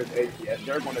side of Insurance Agency as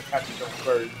they're going to catch the zone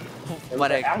first. And looks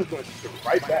What like a Astro's going to take it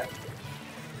right back.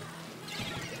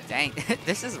 dang!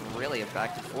 This is really a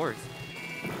back and forth.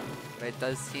 But it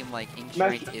does seem like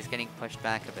Match, Insurance is getting pushed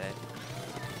back a bit.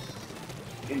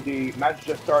 indeed, match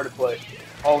just started, but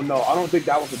oh no, I don't think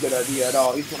that was a good idea at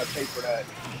all. He's going to pay for that.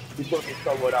 He's going to get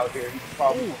soloed out here. He's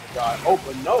probably going to die. Oh,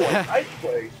 but no, a nice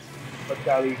play. But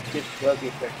Sally does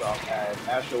get picked off as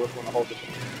Astro is going to hold the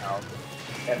position now.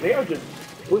 And they are just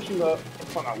pushing up,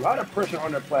 putting a lot of pressure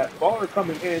on their plat. Baller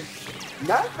coming in,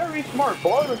 not very smart.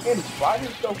 Baller in by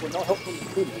himself with no help from the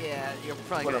teammates Yeah, you're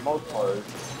probably for the gonna. most part.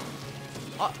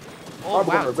 Oh, oh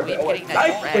Probably going wow, to regret Dwayne it. Oh, getting a that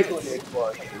nice pick on the direct,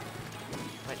 explosion.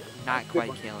 but Nice not pick quite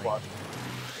on the killing. explosion.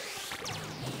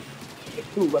 The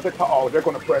two, oh, they're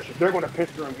going to pressure. They're going to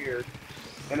pistol him here.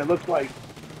 And it looks like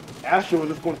Astro is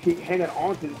just going to keep hanging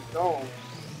on to the zone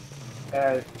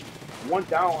as one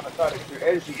down on the side of your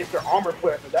edge. It's their armor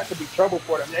player, so that could be trouble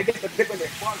for them. They get to pick on their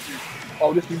sponsors.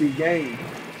 Oh, this could be game.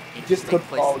 Interesting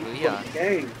place to This is going booyah. to be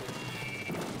game.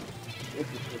 This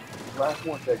is the last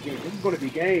one that game. This is going to be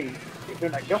game if they're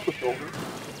not careful, shoulder.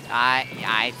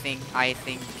 I think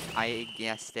I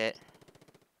guessed it.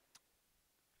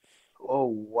 Oh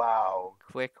wow.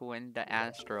 Quick win to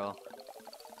Astro.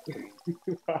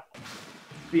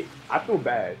 See, I feel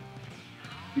bad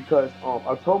because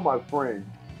I told my friend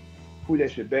who they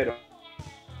should bet on.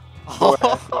 Or Oh,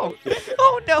 Astro should bet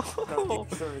oh on no!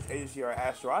 insurance agency or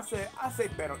Astro. I say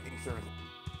bet on insurance.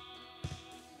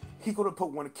 He could have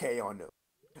put 1K on them.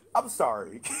 I'm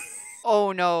sorry.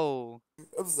 Oh no!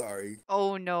 I'm sorry.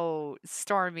 Oh no!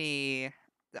 Stormy!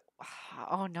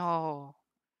 Oh no!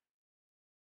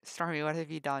 Stormy, what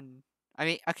have you done? I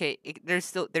mean, okay, there's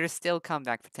still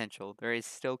comeback potential. There is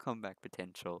still comeback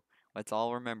potential. Let's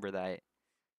all remember that.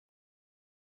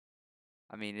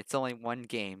 I mean, it's only one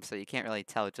game, so you can't really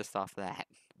tell just off that.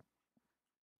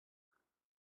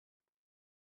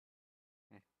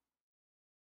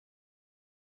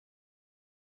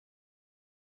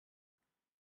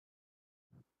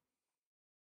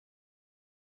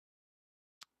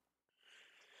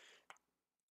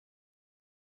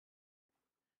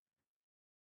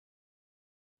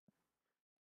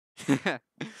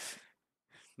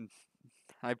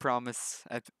 I promise,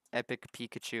 Epic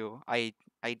Pikachu. I,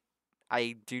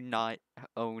 I do not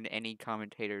own any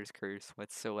commentator's curse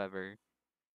whatsoever.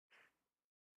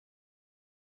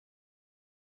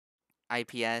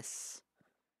 IPS.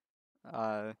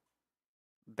 Uh,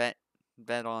 bet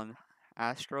bet on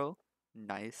Astro.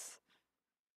 Nice.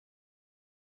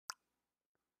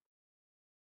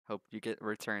 Hope you get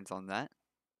returns on that.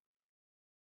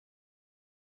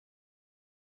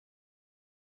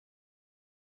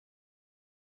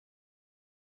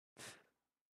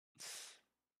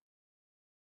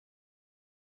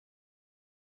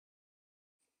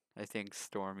 I think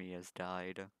Stormy has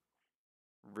died.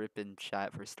 Rip in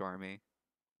chat for Stormy.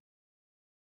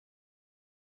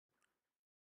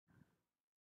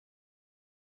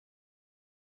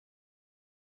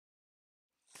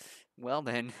 Well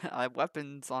then,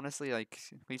 weapons, honestly, like,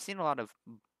 we've seen a lot of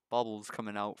bubbles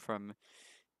coming out from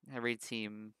every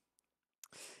team.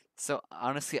 So,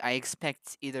 honestly, I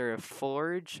expect either a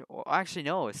Forge, or actually,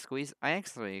 no, a Squeeze. I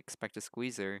actually expect a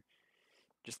Squeezer,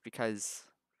 just because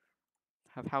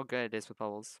of how good it is with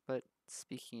bubbles. But,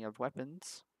 speaking of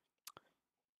weapons,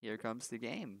 here comes the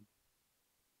game.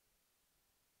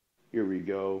 Here we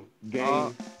go.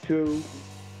 Uh, Game two.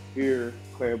 Here,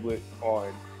 Clamblet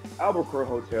on Albuquerque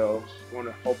Hotel.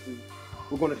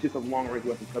 We're gonna see some long range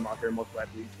weapons come out here most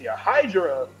likely. See a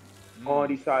Hydra on mm,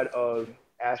 the side of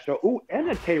Astro. Ooh, and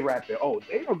a K Rapid. Oh,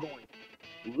 they are going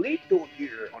lethal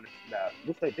here on this map.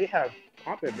 Looks like they have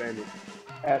comp advantage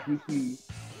as we see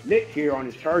Nick here on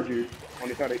his Charger on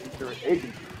the side of Insurance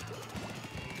Agency.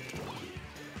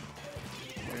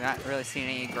 we're not really seeing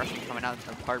any aggression coming out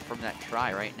apart from that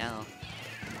try right now.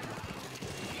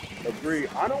 Agree.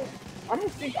 I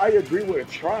don't think I agree with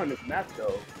a try on this map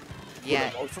though, for the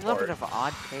Yeah, it's most a little bit part. of an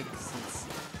odd pick since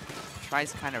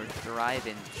tries kind of thrive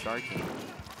in sharking.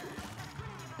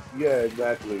 Yeah,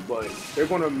 exactly. But they're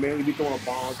gonna mainly be throwing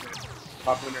bombs and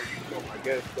popping their use I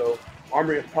guess. So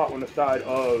Armory is caught on the side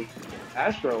of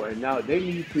Astro, and now they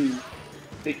need to.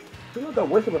 They feel like a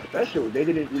waste of a special. They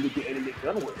didn't really get anything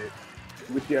done with it.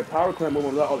 We see a power climb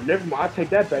moving. Oh, never mind. I take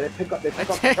that back. They pick up the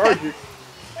Charger,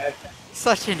 and,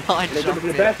 Such an odd and they go to jump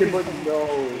the in. basket. But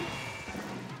no,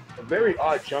 a very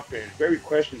odd jump in, very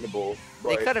questionable.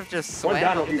 They But could have just one swam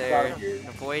down on up each there side here. and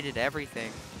avoided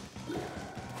everything.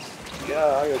 Yeah,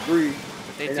 I agree.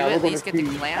 But they And do now we're at going to least get the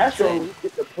see glance Astro in.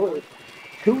 get the push.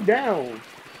 Two down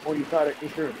on the side of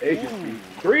Insurance Agency. Ooh.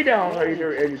 Three down on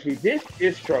Insurance Agency. This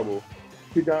is trouble.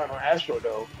 Two down on Astro,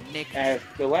 though. Nick, As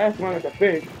the last one at the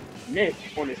fence, Nick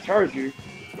on his Charger,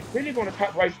 sitting on the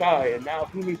top right side, and now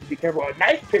he needs to be careful. A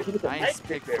nice pick. He gets a nice nice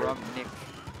pick pick there. from Nick.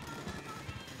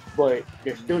 But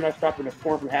they're still not stopping the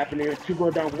storm from happening. Two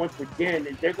going down once again,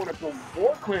 and they're going to throw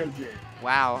more clams in.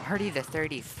 Wow, already the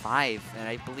 35, and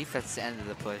I believe that's the end of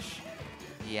the push.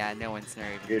 Yeah, no one's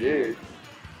there even It here. is.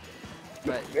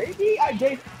 But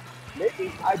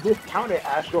Maybe I discounted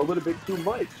Astro a little bit too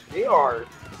much. They are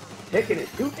taking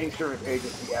it to Insurance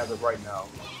Agency as of right now,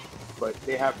 but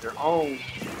they have their own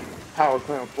power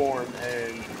clam form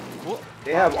and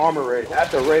they have armor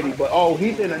at the ready. But oh,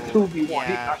 he's in a 2v1.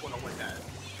 He's yeah, not going to win that.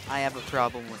 I have a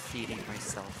problem with feeding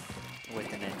myself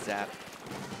with an end zap.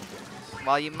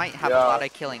 While you might have a Yeah, lot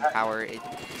of killing power,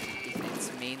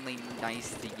 it's mainly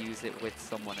nice to use it with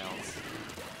someone else.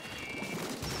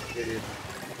 it is.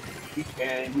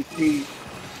 And we see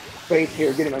Space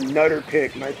here getting another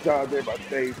pick. Nice job there by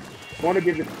Space. Want to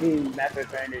give the team map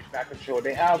advantage, map control.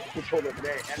 They have control of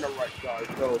there and the right side,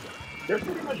 so they're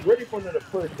pretty much ready for another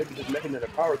push. They can just make another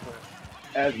power clamp.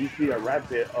 As we see a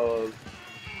rapid of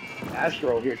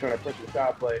Astro here trying to push the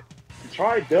shot, but the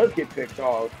try does get picked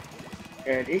off.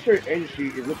 And Insurance Agency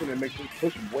is looking to make this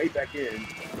push way back in,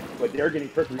 but they're getting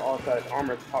pushed from all sides.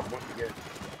 Armor top once again.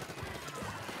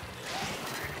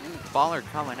 Baller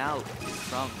coming out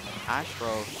from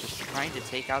Astro, just trying to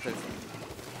take out as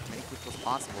many people as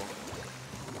possible.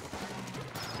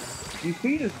 You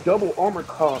see this double armor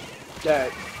comp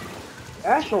that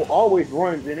Astro always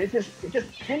runs, and it just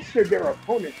pincer their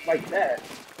opponents like that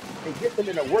and get them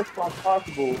in the worst spot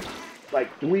possible.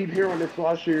 Like Dweeb here on this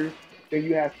flusher, then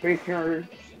you have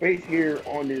Space here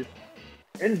on this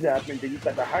end zap, and then you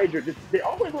got the Hydra. They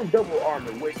always run double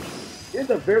armor, which is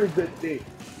a very good thing.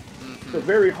 It's a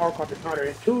very hard comp to counter.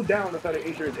 And two down inside of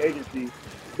Insurance Agency,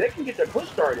 they can get their push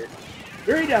started.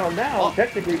 Three down now,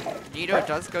 technically. Nito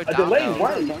does go a down delayed though.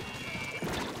 white.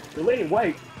 Delayed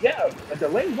white. Yeah, a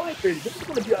delayed white. This is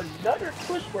going to be another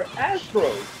push for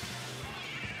Astro.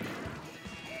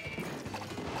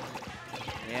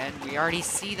 And we already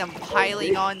see them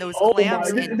piling on those Oh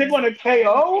clams. my! They want to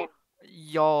KO?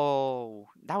 Yo,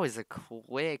 that was a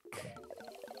quick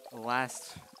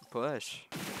last Push.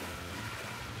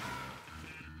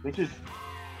 They just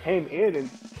came in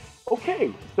and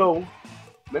okay. So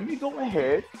let me go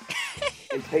ahead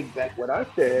and take back what I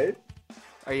said.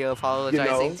 Are you You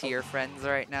apologizing know, to your friends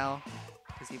right now?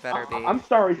 Because you better I, be. I'm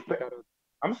sorry.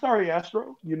 I'm sorry,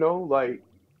 Astro. You know, like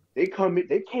they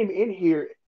came in here.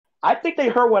 I think they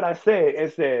heard what I said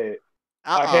and said,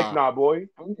 heck Uh-uh. nah, boy.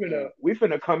 We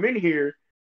finna come in here,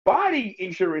 body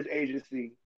insurance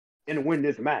agency, and win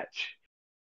this match."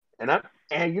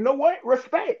 And you know what?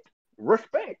 Respect.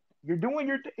 You're doing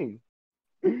your thing.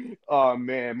 Oh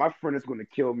man, my friend is gonna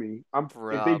kill me.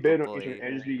 If they bet on insurance Probably.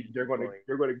 agency, they're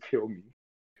gonna kill me.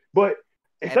 But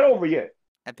it's Ep not over yet.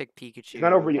 Epic It's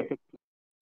not over Pikachu.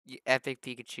 yet. Epic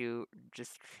Pikachu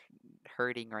just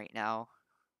hurting right now.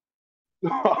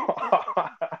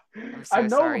 I'm I so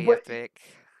know, sorry, but Epic.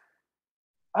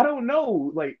 I don't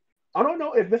know. Like, I don't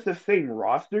know if it's the same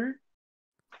roster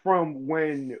from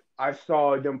when I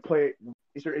saw them play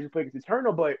Insurance Agent play against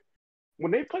Eternal, but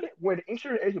when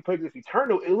Insurance Agent played against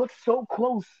Eternal, it looked so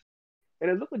close,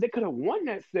 and it looked like they could have won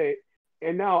that set.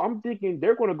 And now I'm thinking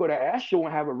they're going to go to Astro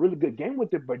and have a really good game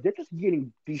with it, but they're just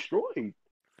getting destroyed.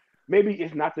 Maybe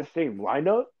it's not the same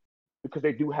lineup because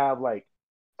they do have like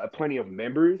plenty of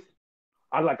members.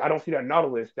 I don't see that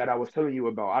Nautilus that I was telling you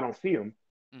about. I don't see him.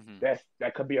 Hmm.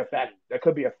 That could be a fact. That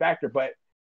could be a factor. But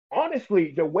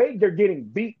honestly, the way they're getting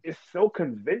beat is so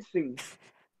convincing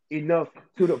enough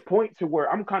to the point to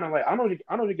where I'm kind of like I don't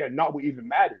think that not would even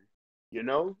matter, you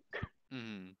know.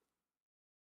 Hmm.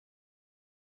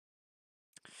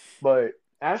 But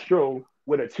Astro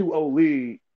with a 2-0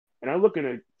 lead, and I'm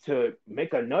looking to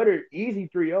make another easy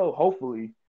 3-0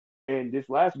 hopefully in this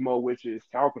last mode, which is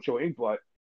Tower Control Inkblot.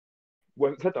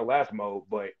 Well, it's not the last mode,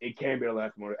 but it can be the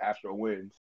last mode if Astro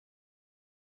wins.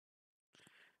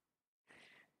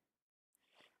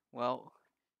 Well,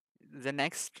 the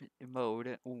next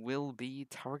mode will be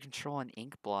Tower Control and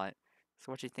Inkblot.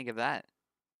 So what do you think of that?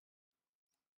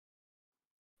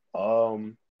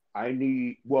 Um,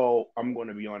 I'm going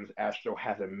to be honest. Astro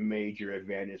has a major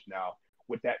advantage now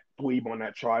with that dweeb on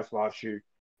that tri-slosher.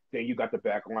 Then you got the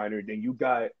backliner. Then you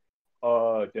got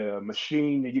the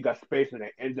machine. Then you got space, and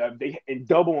it ends up they in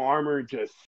double armor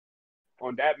just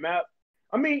on that map.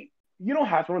 I mean, you don't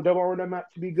have to run double armor on that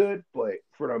map to be good, but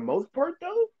for the most part,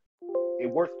 though, it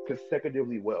works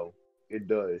consecutively well. It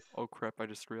does. Oh crap, I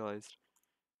just realized.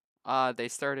 They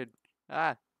started.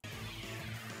 Ah,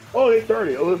 Oh, they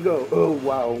started. Oh, let's go. Oh,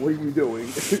 wow. What are you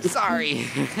doing? sorry.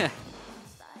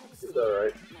 It's all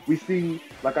right. We see,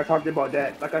 like I talked about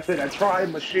that, like I said, that try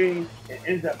machine and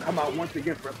ends up come out once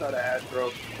again for Sada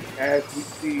Astro, as we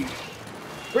see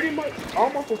pretty much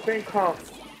almost the same comp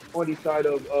on the side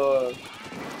of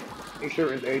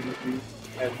insurance agency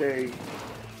as they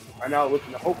are now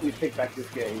looking to hopefully take back this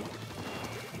game.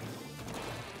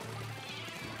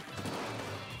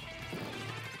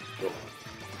 So,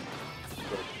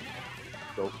 so,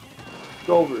 so, it's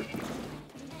over.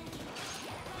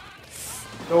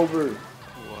 It's over.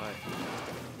 What?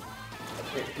 I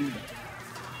can't see.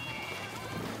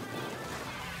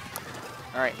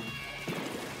 All right.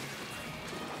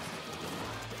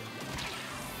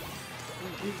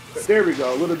 There we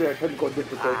go. A little bit of technical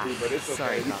difficulty, Ah, but it's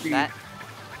sorry okay. We about see that.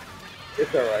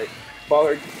 it's all right.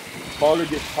 Baller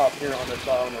gets popped here on the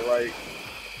side on the right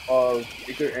of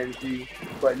Iker Energy,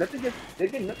 but they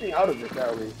get nothing out of this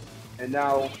alley. And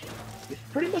now it's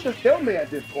pretty much a stalemate at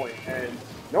this point, and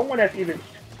no one has even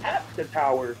tapped the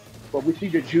tower. But we see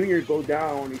the junior go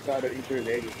down inside of Iker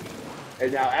Energy,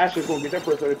 and now Asher's gonna get that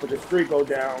first one, but the streak go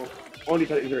down on the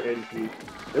side of Iker Energy.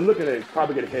 They're looking at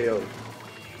probably get a KO.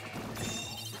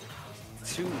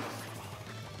 Two,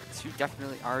 two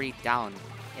definitely already down,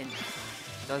 and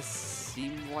it does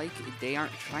seem like they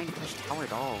aren't trying to push tower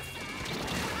at all.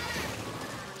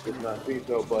 It's not think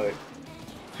so, but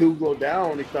two go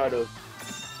down inside of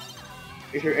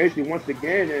Iker Energy once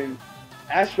again, and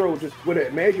Astro just with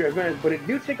a major advantage, but it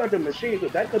do take out the machine, so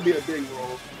that could be a big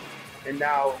role. And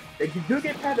now they do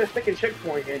get past that second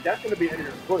checkpoint, and that's going to be an end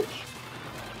of the push.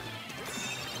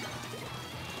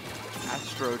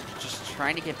 Astro just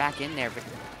trying to get back in there, but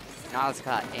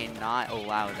Nazca and not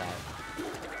allow that.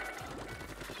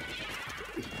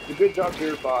 It's a good job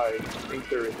here by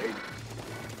Insurance Agency.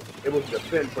 It was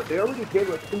defense, but they already gave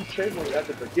us two checkpoints at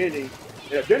the beginning.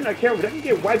 And if they're not careful, they can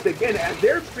get wiped again as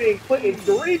they're being put in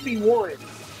 3v1.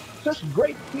 Such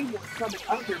great teamwork coming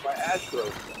out here by Astro.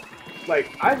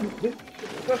 Like, this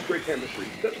is such great chemistry,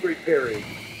 such great pairing.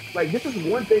 Like, this is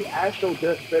one thing Astro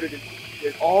does better than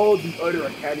all the other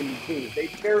Academy teams. They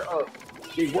pair up,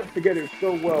 they work together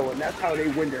so well, and that's how they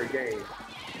win their game.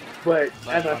 But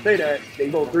But as I say that, they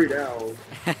go 3 down,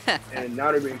 and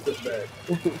now they're being pushed back.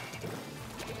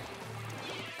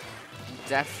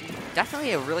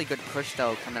 Definitely a really good push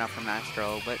though coming out from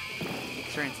Astro, but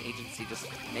insurance agency just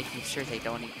making sure they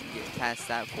don't even get past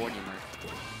that 40 mark.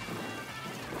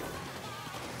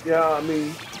 Yeah, I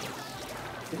mean,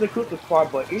 it's a crucial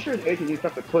spot, but insurance agent needs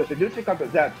something to push. They do take out the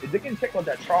zap. If they can take out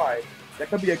that try, that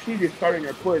could be a key to starting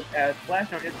their push. As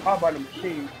Splashdown is caught by the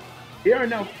machine, they are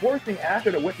now forcing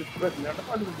Astro to win this push. Now,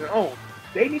 they're on their own.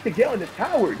 They need to get on the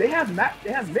tower. They have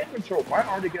mid control. Why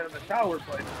aren't they getting on the tower?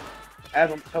 But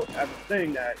as I'm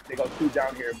saying that, they go 2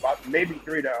 down here, about maybe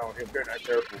 3 down if they're not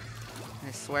careful.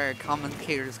 I swear,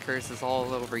 commentator's curse is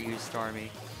all over you,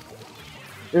 Stormy.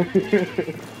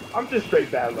 I'm just straight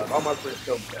bad luck. All my friends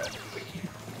tell me that.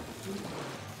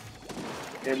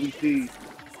 And we see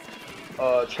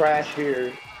Trash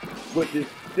here with this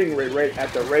Stingray right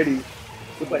at the ready.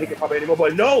 Looks like he can pop anymore,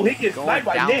 but no, he gets Going sniped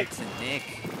by down Nick. to Nick.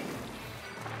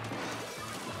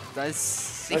 Does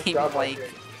Nice seem job like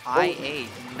right IA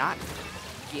not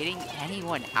getting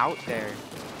anyone out there.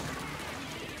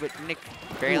 With Nick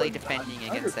barely defending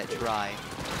against that try.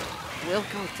 Will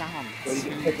go down But he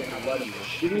gets taken out by the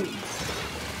machine.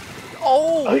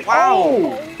 Oh, wow!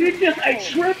 Oh, he just a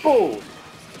triple.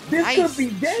 This Nice could be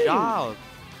game. job,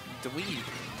 Dweeb.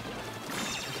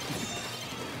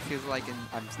 Feels like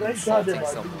I'm Nice job there,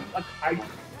 insulting Mark. someone.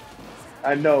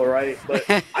 I know, right? But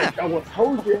I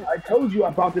told you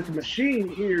about this machine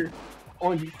here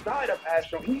on the side of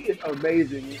Astro. He is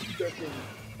amazing. He does things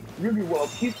really well.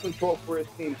 Keeps control for his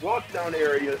team. Walks down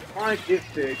areas, finds his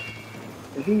pick,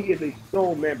 and he is a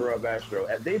sole member of Astro.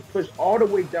 As they push all the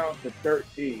way down to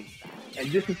 13, and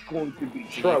this is going to be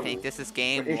Do trouble. you think this is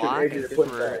game for lock Agent to push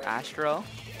for back. Astro?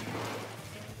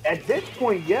 At this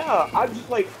point, yeah, I'm just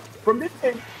like from this.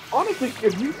 And honestly,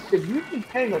 if you've been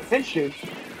paying attention,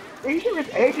 Insurance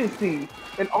Agency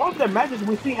and all of the matches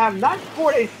we see have not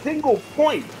scored a single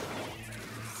point.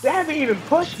 They haven't even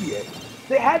pushed yet.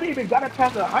 They haven't even gotten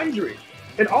past 100.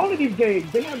 In all of these games,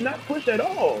 they have not pushed at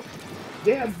all.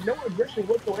 They have no aggression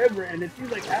whatsoever, and it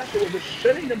seems like Astro is just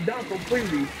shutting them down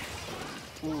completely.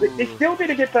 They still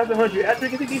didn't get past 100. After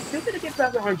they still didn't get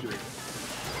past 100.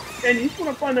 And he's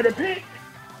going to find another pick.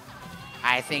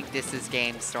 I think this is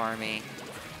game, Stormy.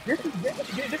 This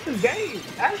is game.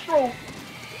 Astro,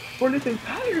 for this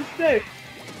entire set,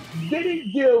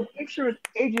 didn't give Insurance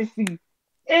Agency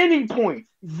any points.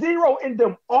 0 in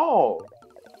them all.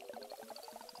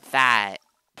 That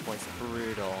was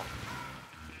brutal.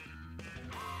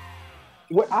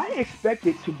 What I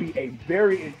expected to be a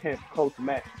very intense close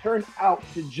match turned out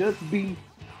to just be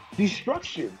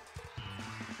destruction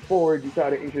for the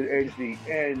side of Insurance Agency.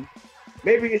 And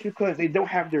maybe it's because they don't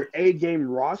have their A-game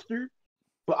roster,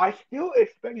 but I still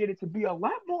expected it to be a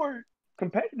lot more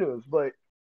competitive. But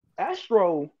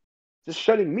Astro just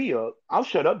shutting me up. I'll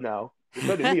shut up now. They're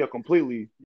shutting me up completely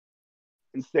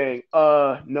and saying,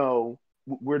 no,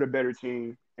 we're the better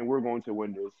team and we're going to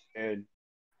win this. And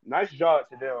nice job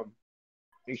to them,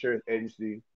 Insurance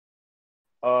Agency.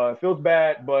 It feels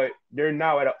bad, but they're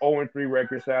now at an 0-3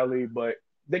 record, sadly, but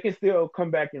they can still come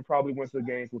back and probably win some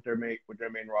games with their main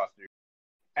roster.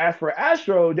 As for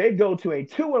Astro, they go to a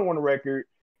 2-1 record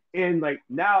in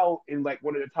now in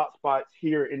one of the top spots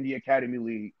here in the Academy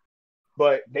League.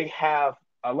 But they have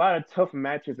a lot of tough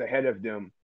matches ahead of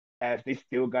them as they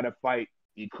still gotta fight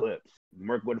Eclipse,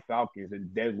 Mirkwood Falcons,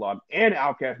 and Deadlock, and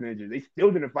Outcast Ninjas. They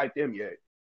still didn't fight them yet.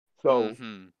 So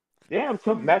they have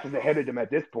tough matches ahead of them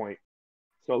at this point.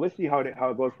 So let's see how it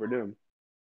goes for them.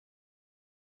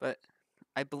 But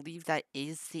I believe that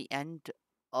is the end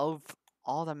of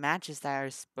all the matches that are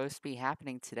supposed to be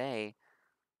happening today.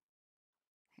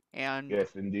 And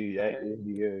Yes, indeed, that is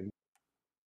the end.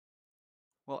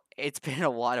 well, it's been a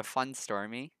lot of fun,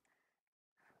 Stormy.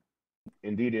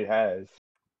 Indeed, it has.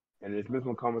 And it's been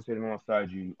some conversation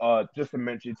alongside you. Just to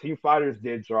mention, Team Fighters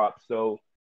did drop, so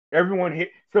everyone here.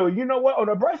 So you know what? On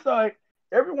the bright side,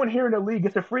 everyone here in the league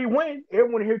gets a free win.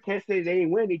 Everyone here can't say they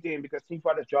ain't win anything because Team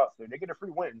Fighters dropped, so they get a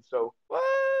free win. So Woo!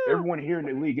 everyone here in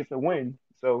the league gets a win.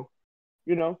 So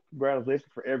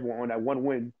congratulations for everyone on that one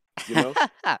win. Yeah,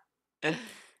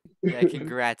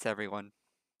 congrats everyone.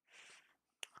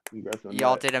 Congrats on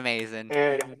Y'all that. did amazing.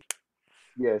 And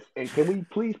yes, and can we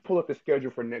please pull up the schedule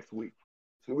for next week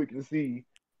so we can see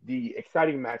the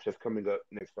exciting matches coming up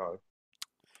next time?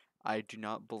 I do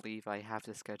not believe I have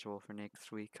the schedule for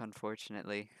next week,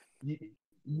 unfortunately.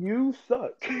 You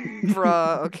suck.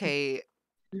 Bruh, okay.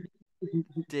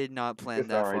 Did not plan It's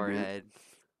that all right, far dude. ahead.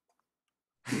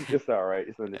 It's all right.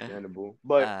 It's understandable.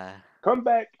 But come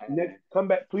back.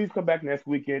 Please come back next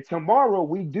weekend. Tomorrow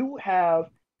we do have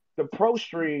the Pro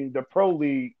Stream, the Pro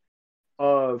League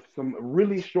of some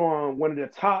really strong, one of the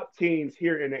top teams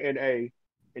here in the NA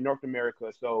in North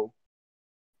America. So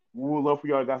we would love for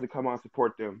y'all guys to come out and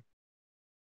support them.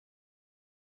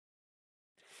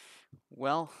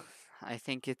 Well, I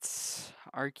think it's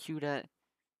our cue to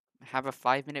have a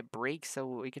 5-minute break so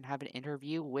we can have an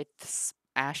interview with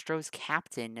Astros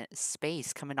captain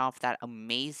Space coming off that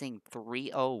amazing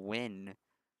 3-0 win.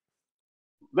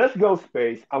 Let's go,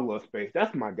 Space. I love Space.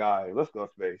 That's my guy. Let's go,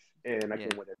 Space. And I Yeah.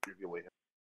 can't wait to interview with him.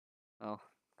 Well,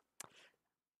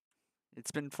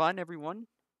 it's been fun, everyone,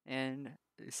 and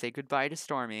say goodbye to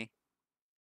Stormy.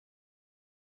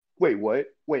 Wait, what?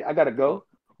 Wait, I gotta Oh, go.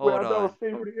 Wait, I hold thought I was on.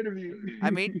 staying for the interview. I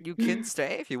mean, you can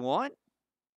stay if you want.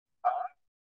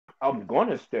 I'm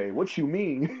gonna stay. What you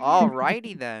mean?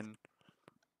 Alrighty then.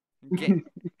 Get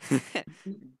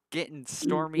getting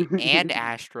Stormy and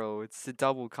Astro. It's the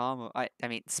double combo. I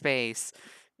mean Space.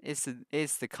 It's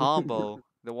the combo.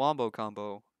 The Wombo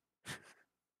combo.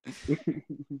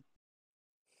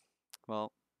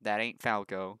 Well, that ain't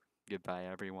Falco. Goodbye,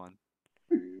 everyone.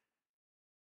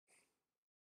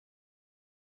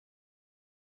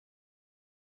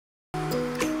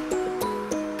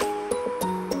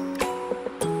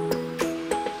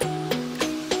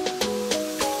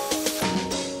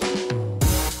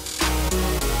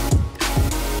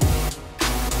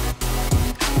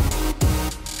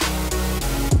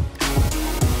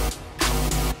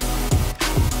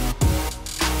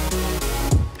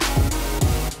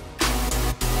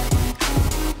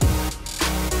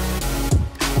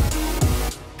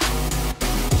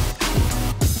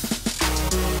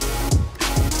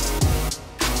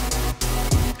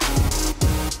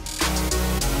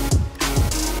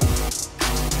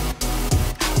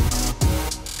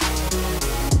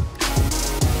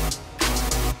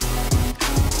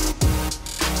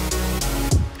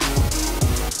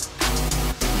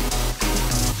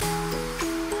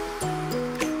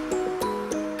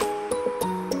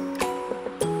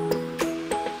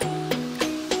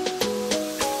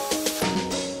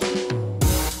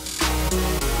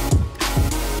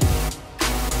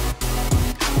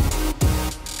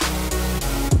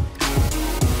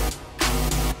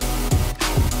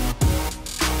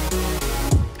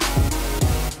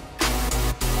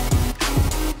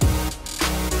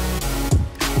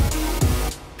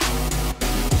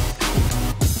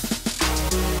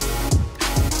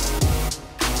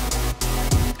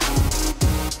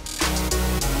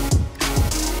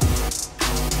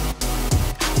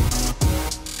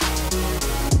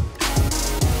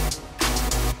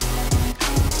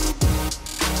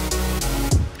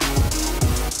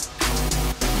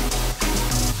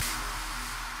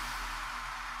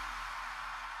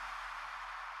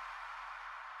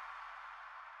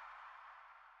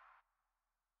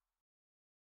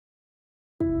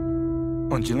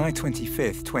 On July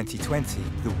 25th, 2020,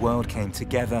 the world came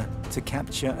together to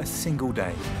capture a single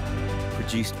day.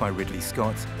 Produced by Ridley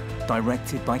Scott,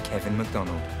 directed by Kevin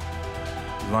MacDonald.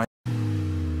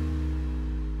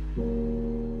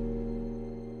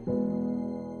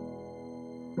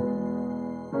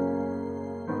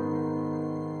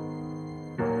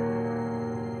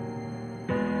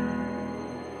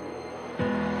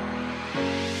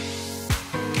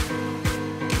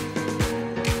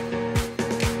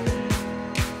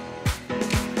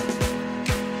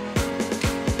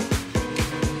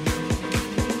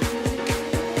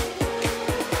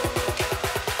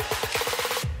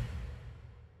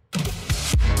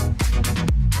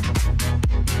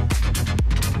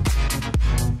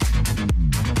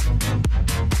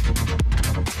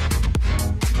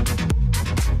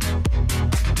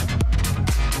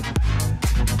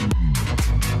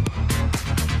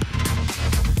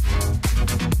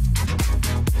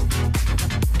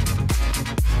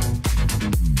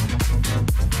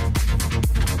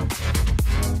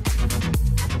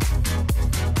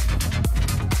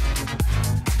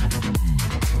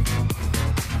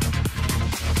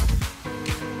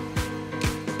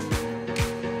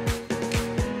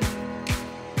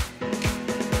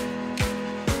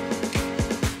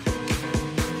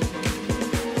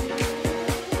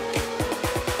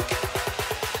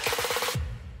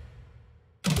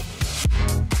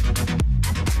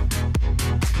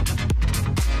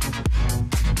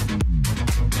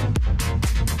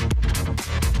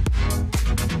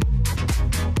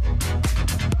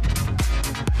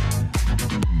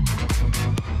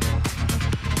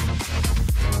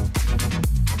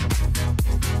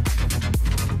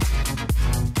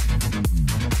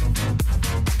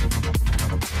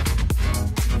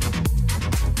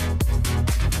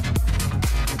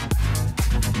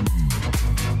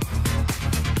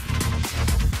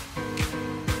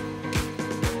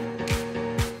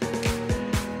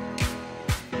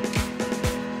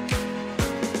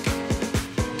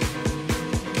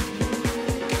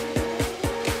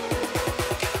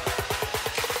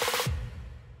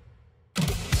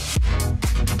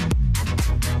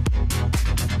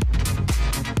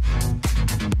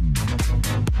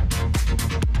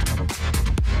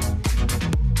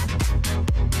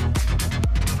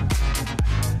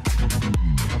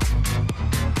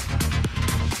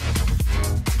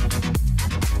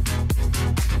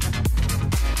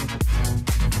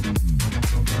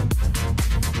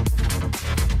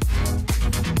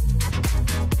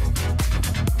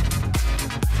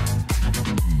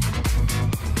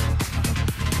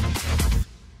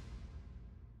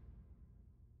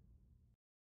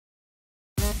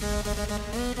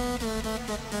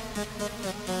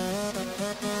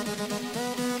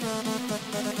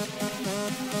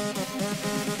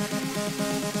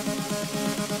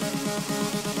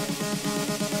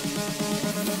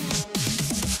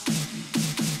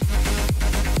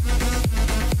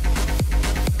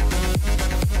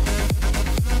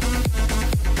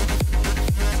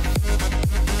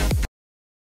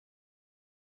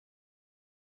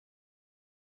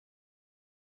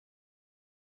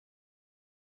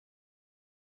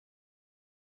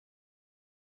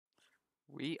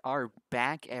 We are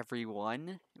back,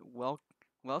 everyone.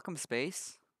 Welcome,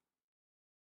 Space.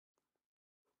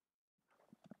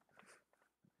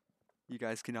 You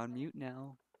guys can unmute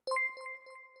now.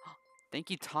 Thank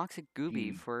you, Toxic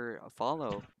Gooby, for a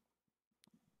follow.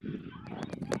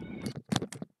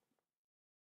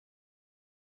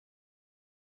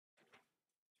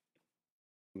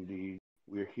 Indeed,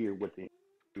 we're here with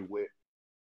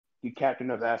the captain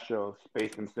of Astro,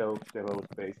 Space himself. Say hello,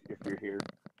 Space, if you're here.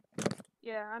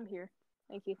 Yeah, I'm here.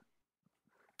 Thank you.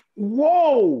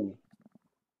 Whoa!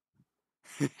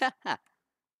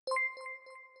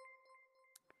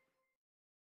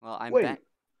 Well, I'm Wait, back.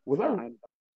 was that?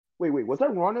 Wait, was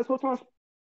that Ron this whole time?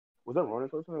 Was that Ron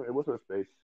this whole time? It was her Space.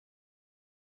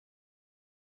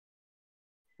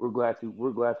 We're glad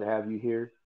to have you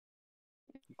here.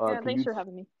 Yeah, Can thanks you? for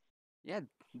having me. Yeah,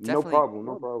 No definitely problem,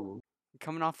 no problem.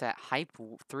 coming off that hype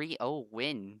 3-0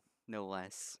 win, no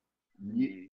less.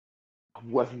 Yeah, I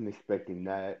wasn't expecting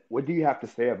that. What do you have to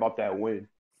say about that win?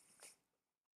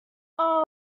 Um,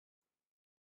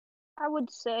 I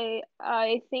would say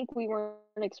I think we weren't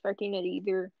expecting it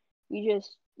either. We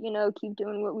just, keep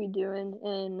doing what we're doing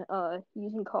and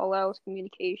using call outs,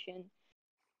 communication.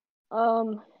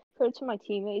 Credit to my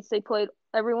teammates.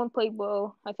 Everyone played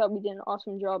well. I thought we did an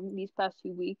awesome job these past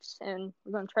 2 weeks, and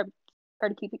we're gonna try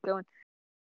to keep it going.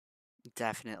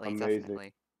 Definitely, Amazing.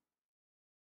 definitely.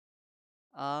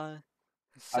 Uh, I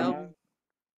so,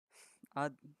 uh,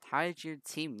 how did your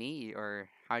team meet, or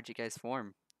how did you guys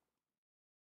form?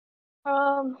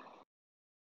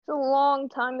 It's a long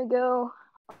time ago.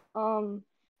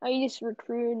 I used to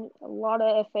recruit a lot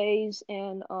of FAs,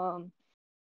 and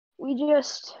we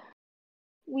just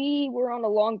we were on a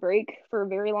long break for a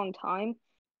very long time,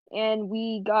 and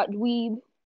we got Dweeb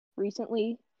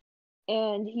recently,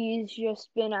 and he's just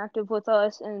been active with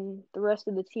us and the rest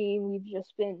of the team. We've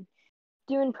just been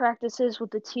doing practices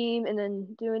with the team and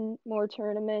then doing more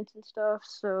tournaments and stuff.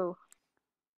 So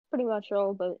pretty much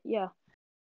all, but yeah.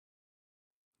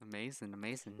 Amazing,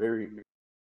 amazing.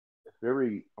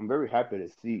 I'm very happy to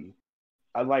see.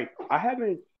 I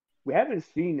haven't we haven't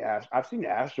seen Ash. I've seen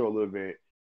Astro a little bit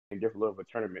in different little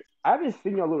tournaments. I haven't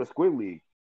seen your little Squid League,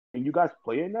 and you guys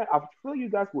play in that. I feel you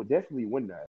guys will definitely win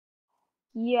that.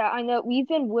 Yeah, I know. We've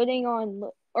been winning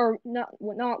or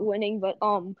not winning, but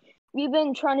we've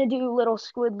been trying to do Little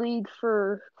Squid League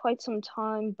for quite some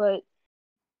time, but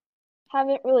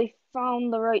haven't really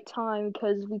found the right time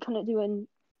because we couldn't do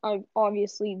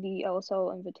obviously the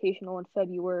LSL Invitational in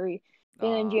February.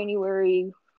 Then in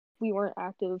January, we weren't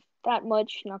active that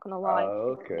much, not gonna lie.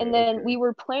 Okay, And then okay. we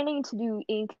were planning to do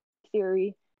Ink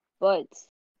Theory, but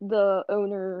the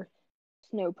owner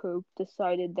Snowpoke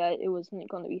decided that it wasn't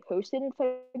going to be hosted in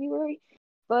February.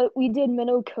 But we did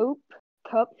Minnow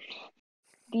Cup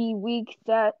the week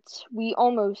that we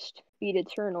almost beat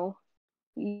Eternal.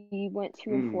 We went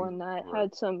 2-4 in that, Right.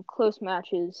 had some close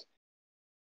matches.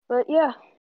 But yeah.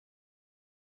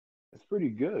 That's pretty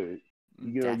good.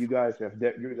 You know, Definitely. you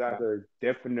guys are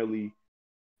definitely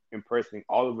impressing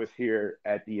all of us here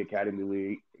at the Academy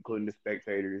League, including the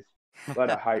spectators. A lot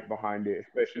of hype behind it,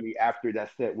 especially after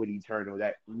that set with Eternal,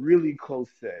 that really close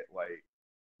set. Like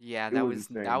Yeah, it was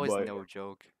that insane. was But no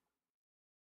joke.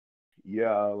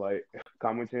 yeah, like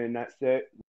commenting in that set,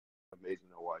 amazing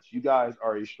to watch. You guys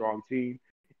are a strong team.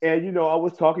 And you know, I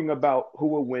was talking about who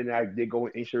would win. I did go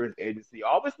with insurance agency.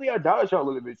 Obviously, I doubted y'all a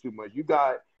little bit too much.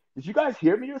 Did you guys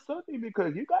hear me or something?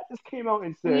 Because you guys just came out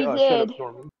and said, We "Shut up, did.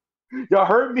 Stormy." Y'all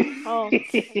heard me. Oh,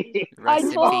 Rest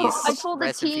in I peace. told the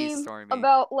Rest in peace, team Stormy.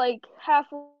 about like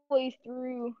halfway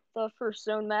through the first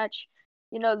zone match.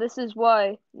 This is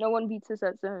why no one beats us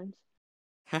at zones.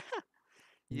 I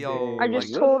Yo, just Dang,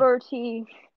 like, told our team,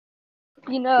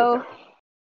 you know,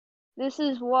 this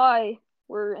is why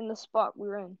we're in the spot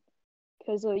we're in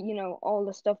because of all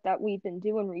the stuff that we've been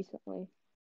doing recently,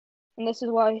 and this is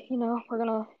why we're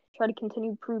gonna try to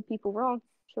continue to prove people wrong,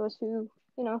 show us who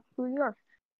we are.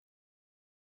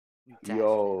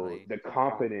 yo, definitely. the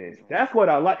confidence. That's what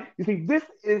I like. You see, this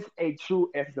is a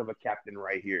true essence of a captain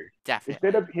right here. Instead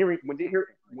Definitely. of hearing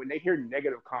when they hear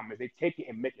negative comments, they take it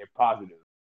and make it positive.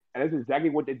 And that's exactly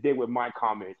what they did with my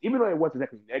comments. Even though it wasn't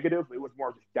exactly negative, it was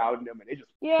more just doubting them, and they just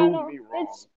Yeah, proved no, me wrong.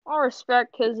 it's all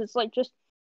respect because it's like just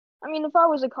I mean, if I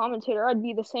was a commentator, I'd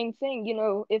be the same thing.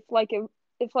 If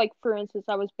like for instance,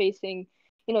 I was basing,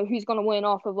 who's gonna win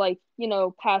off of like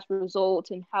past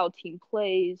results and how team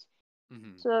plays.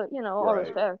 Hmm. So all Right,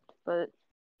 respect, but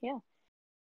yeah.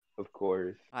 of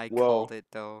course. I called Well, it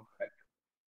though.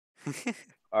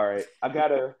 all right.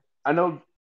 I know.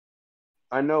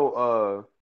 I know.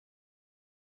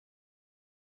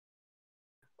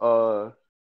 Uh.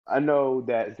 I know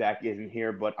that Zach isn't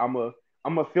here, but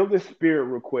I'm gonna feel the spirit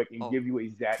real quick and Oh, give you a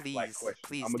Zach like please, question. I'm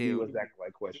please gonna give you do. a Zach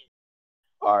like question.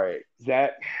 All right,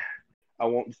 Zach, I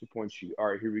won't disappoint you. All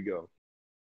right, here we go.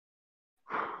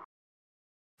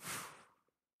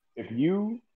 If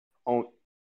you on,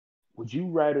 would you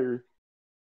rather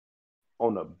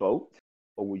on a boat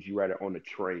or would you rather on a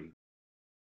train?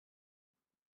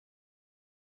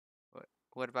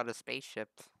 What about a spaceship?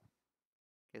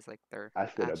 Is like they're I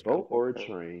said a astro. boat or a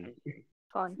train.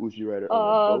 Fun. Would you rather on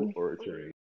a boat Um, or a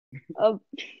train?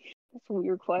 that's a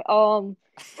weird question.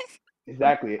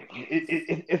 Exactly.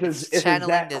 It's It's a channeling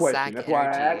Zach the question. Zack That's why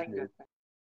I energy. asked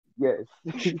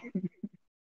this. Yes.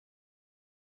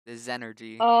 The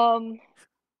Zenergy.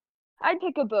 I'd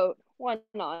pick a boat. Why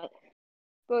not?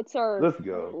 Boats are Let's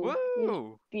go. will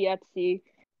Woo! be at sea.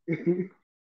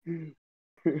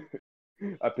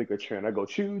 I pick a train. I go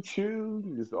choo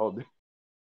choo. Just all day.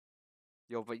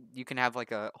 Yo, but you can have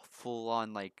like a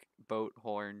full-on like boat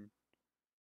horn,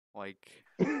 like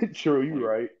True, you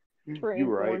right. You Train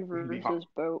right. horn versus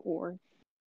boat horn.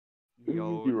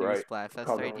 yo You new right. Splatfest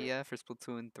Call it idea for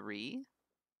Splatoon 3.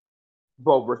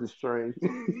 boat versus train.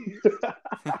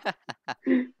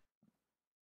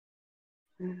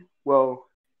 Well,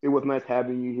 it was nice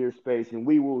having you here, Space, and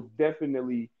we will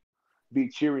definitely be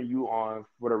cheering you on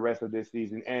for the rest of this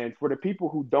season. And for the people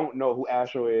who don't know who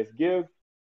Astro is, give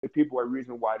the people a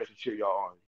reason why they should cheer y'all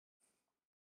on.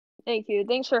 Thank you.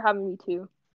 Thanks for having me too.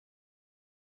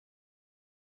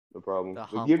 No problem. The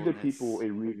But give the people humbleness.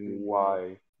 a reason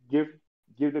why. Give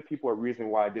give the people a reason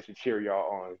why they should cheer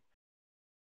y'all on.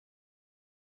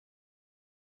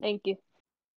 Thank you.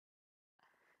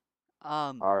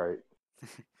 Um, All right.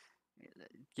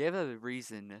 give a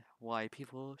reason why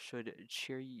people should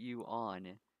cheer you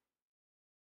on.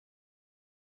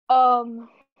 Um,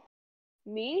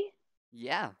 me?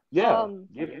 Yeah. Yeah. Um,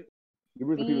 Give it. Give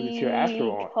the people to cheer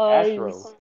Astro on. Astro.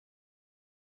 because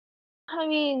I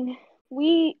mean,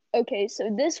 okay,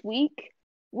 so this week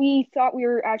we thought we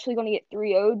were actually going to get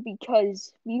 3-0'd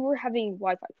because we were having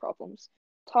Wi-Fi problems.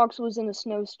 Tox was in a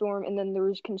snowstorm and then there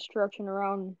was construction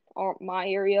around my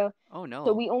area. Oh So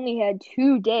no. we only had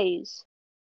 2 days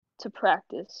to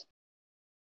practice.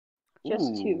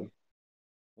 Just two. Ooh.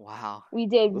 Wow. We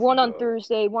did Let's one on go.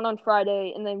 Thursday, one on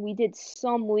Friday, and then we did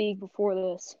some league before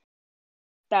this.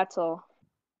 That's all.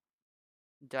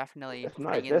 Definitely That's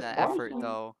nice. putting in That's the effort honestly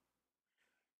though.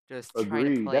 Just trying to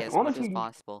agreed. play as much as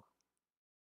possible.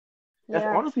 That's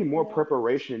Yeah. honestly more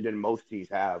preparation than most teams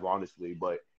have, honestly.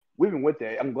 But even with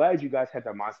that, I'm glad you guys had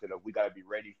that mindset of we gotta be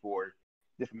ready for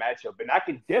this matchup. And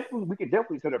we can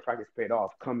definitely tell the practice paid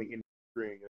off coming in the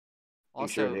spring. Make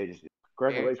sure Also, they just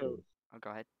very congratulations. oh, go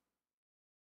ahead.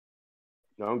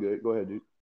 No, I'm good. Go ahead, dude.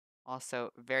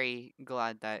 Also, very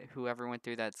glad that whoever went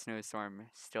through that snowstorm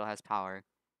still has power.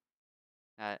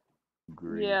 That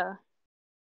Agreed. Yeah.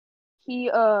 He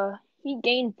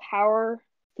gained power, I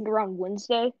think around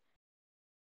Wednesday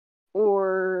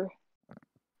or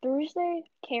Thursday?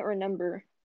 Can't remember.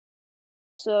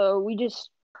 So we just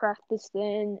practiced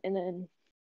then and then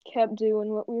kept doing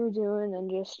what we were doing and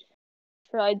just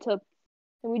tried to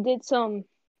and we did some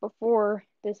before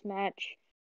this match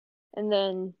and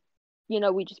then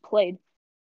we just played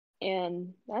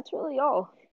and that's really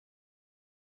all.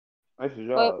 Nice But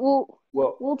job. we'll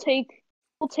Well, we'll take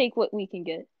we'll take what we can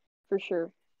get for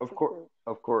sure. of course,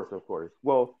 of course, of course.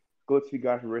 Well, good to see you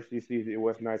guys for the rest of the season. It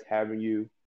was nice having you,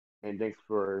 and thanks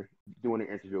for doing the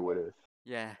interview with us.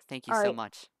 yeah, thank you All so right.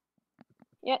 much.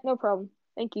 Yeah, no problem.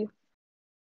 Thank you.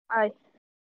 Bye.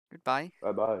 Goodbye.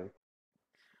 Bye bye.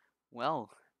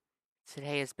 Well,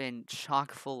 today has been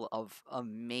chock full of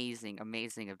amazing,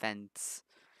 amazing events.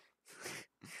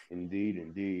 Indeed,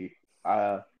 indeed.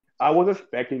 Uh, I was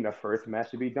expecting the first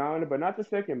match to be down, but not the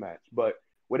second match. But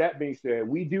with that being said,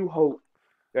 we do hope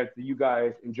that you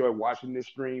guys enjoy watching this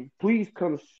stream. Please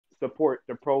come support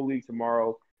the Pro League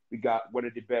tomorrow. We got one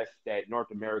of the best that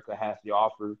North America has to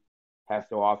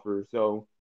offer. So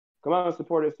come out and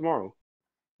support us tomorrow.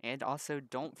 And also,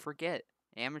 don't forget,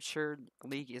 Amateur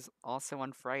League is also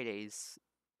on Fridays,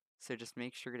 so just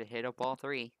make sure to hit up all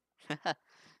three.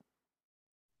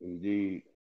 Indeed.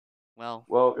 Well,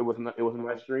 Well, it was a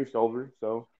nice stream. It's over.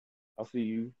 So I'll see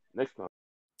you next time.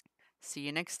 see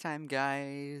you next time,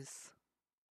 guys.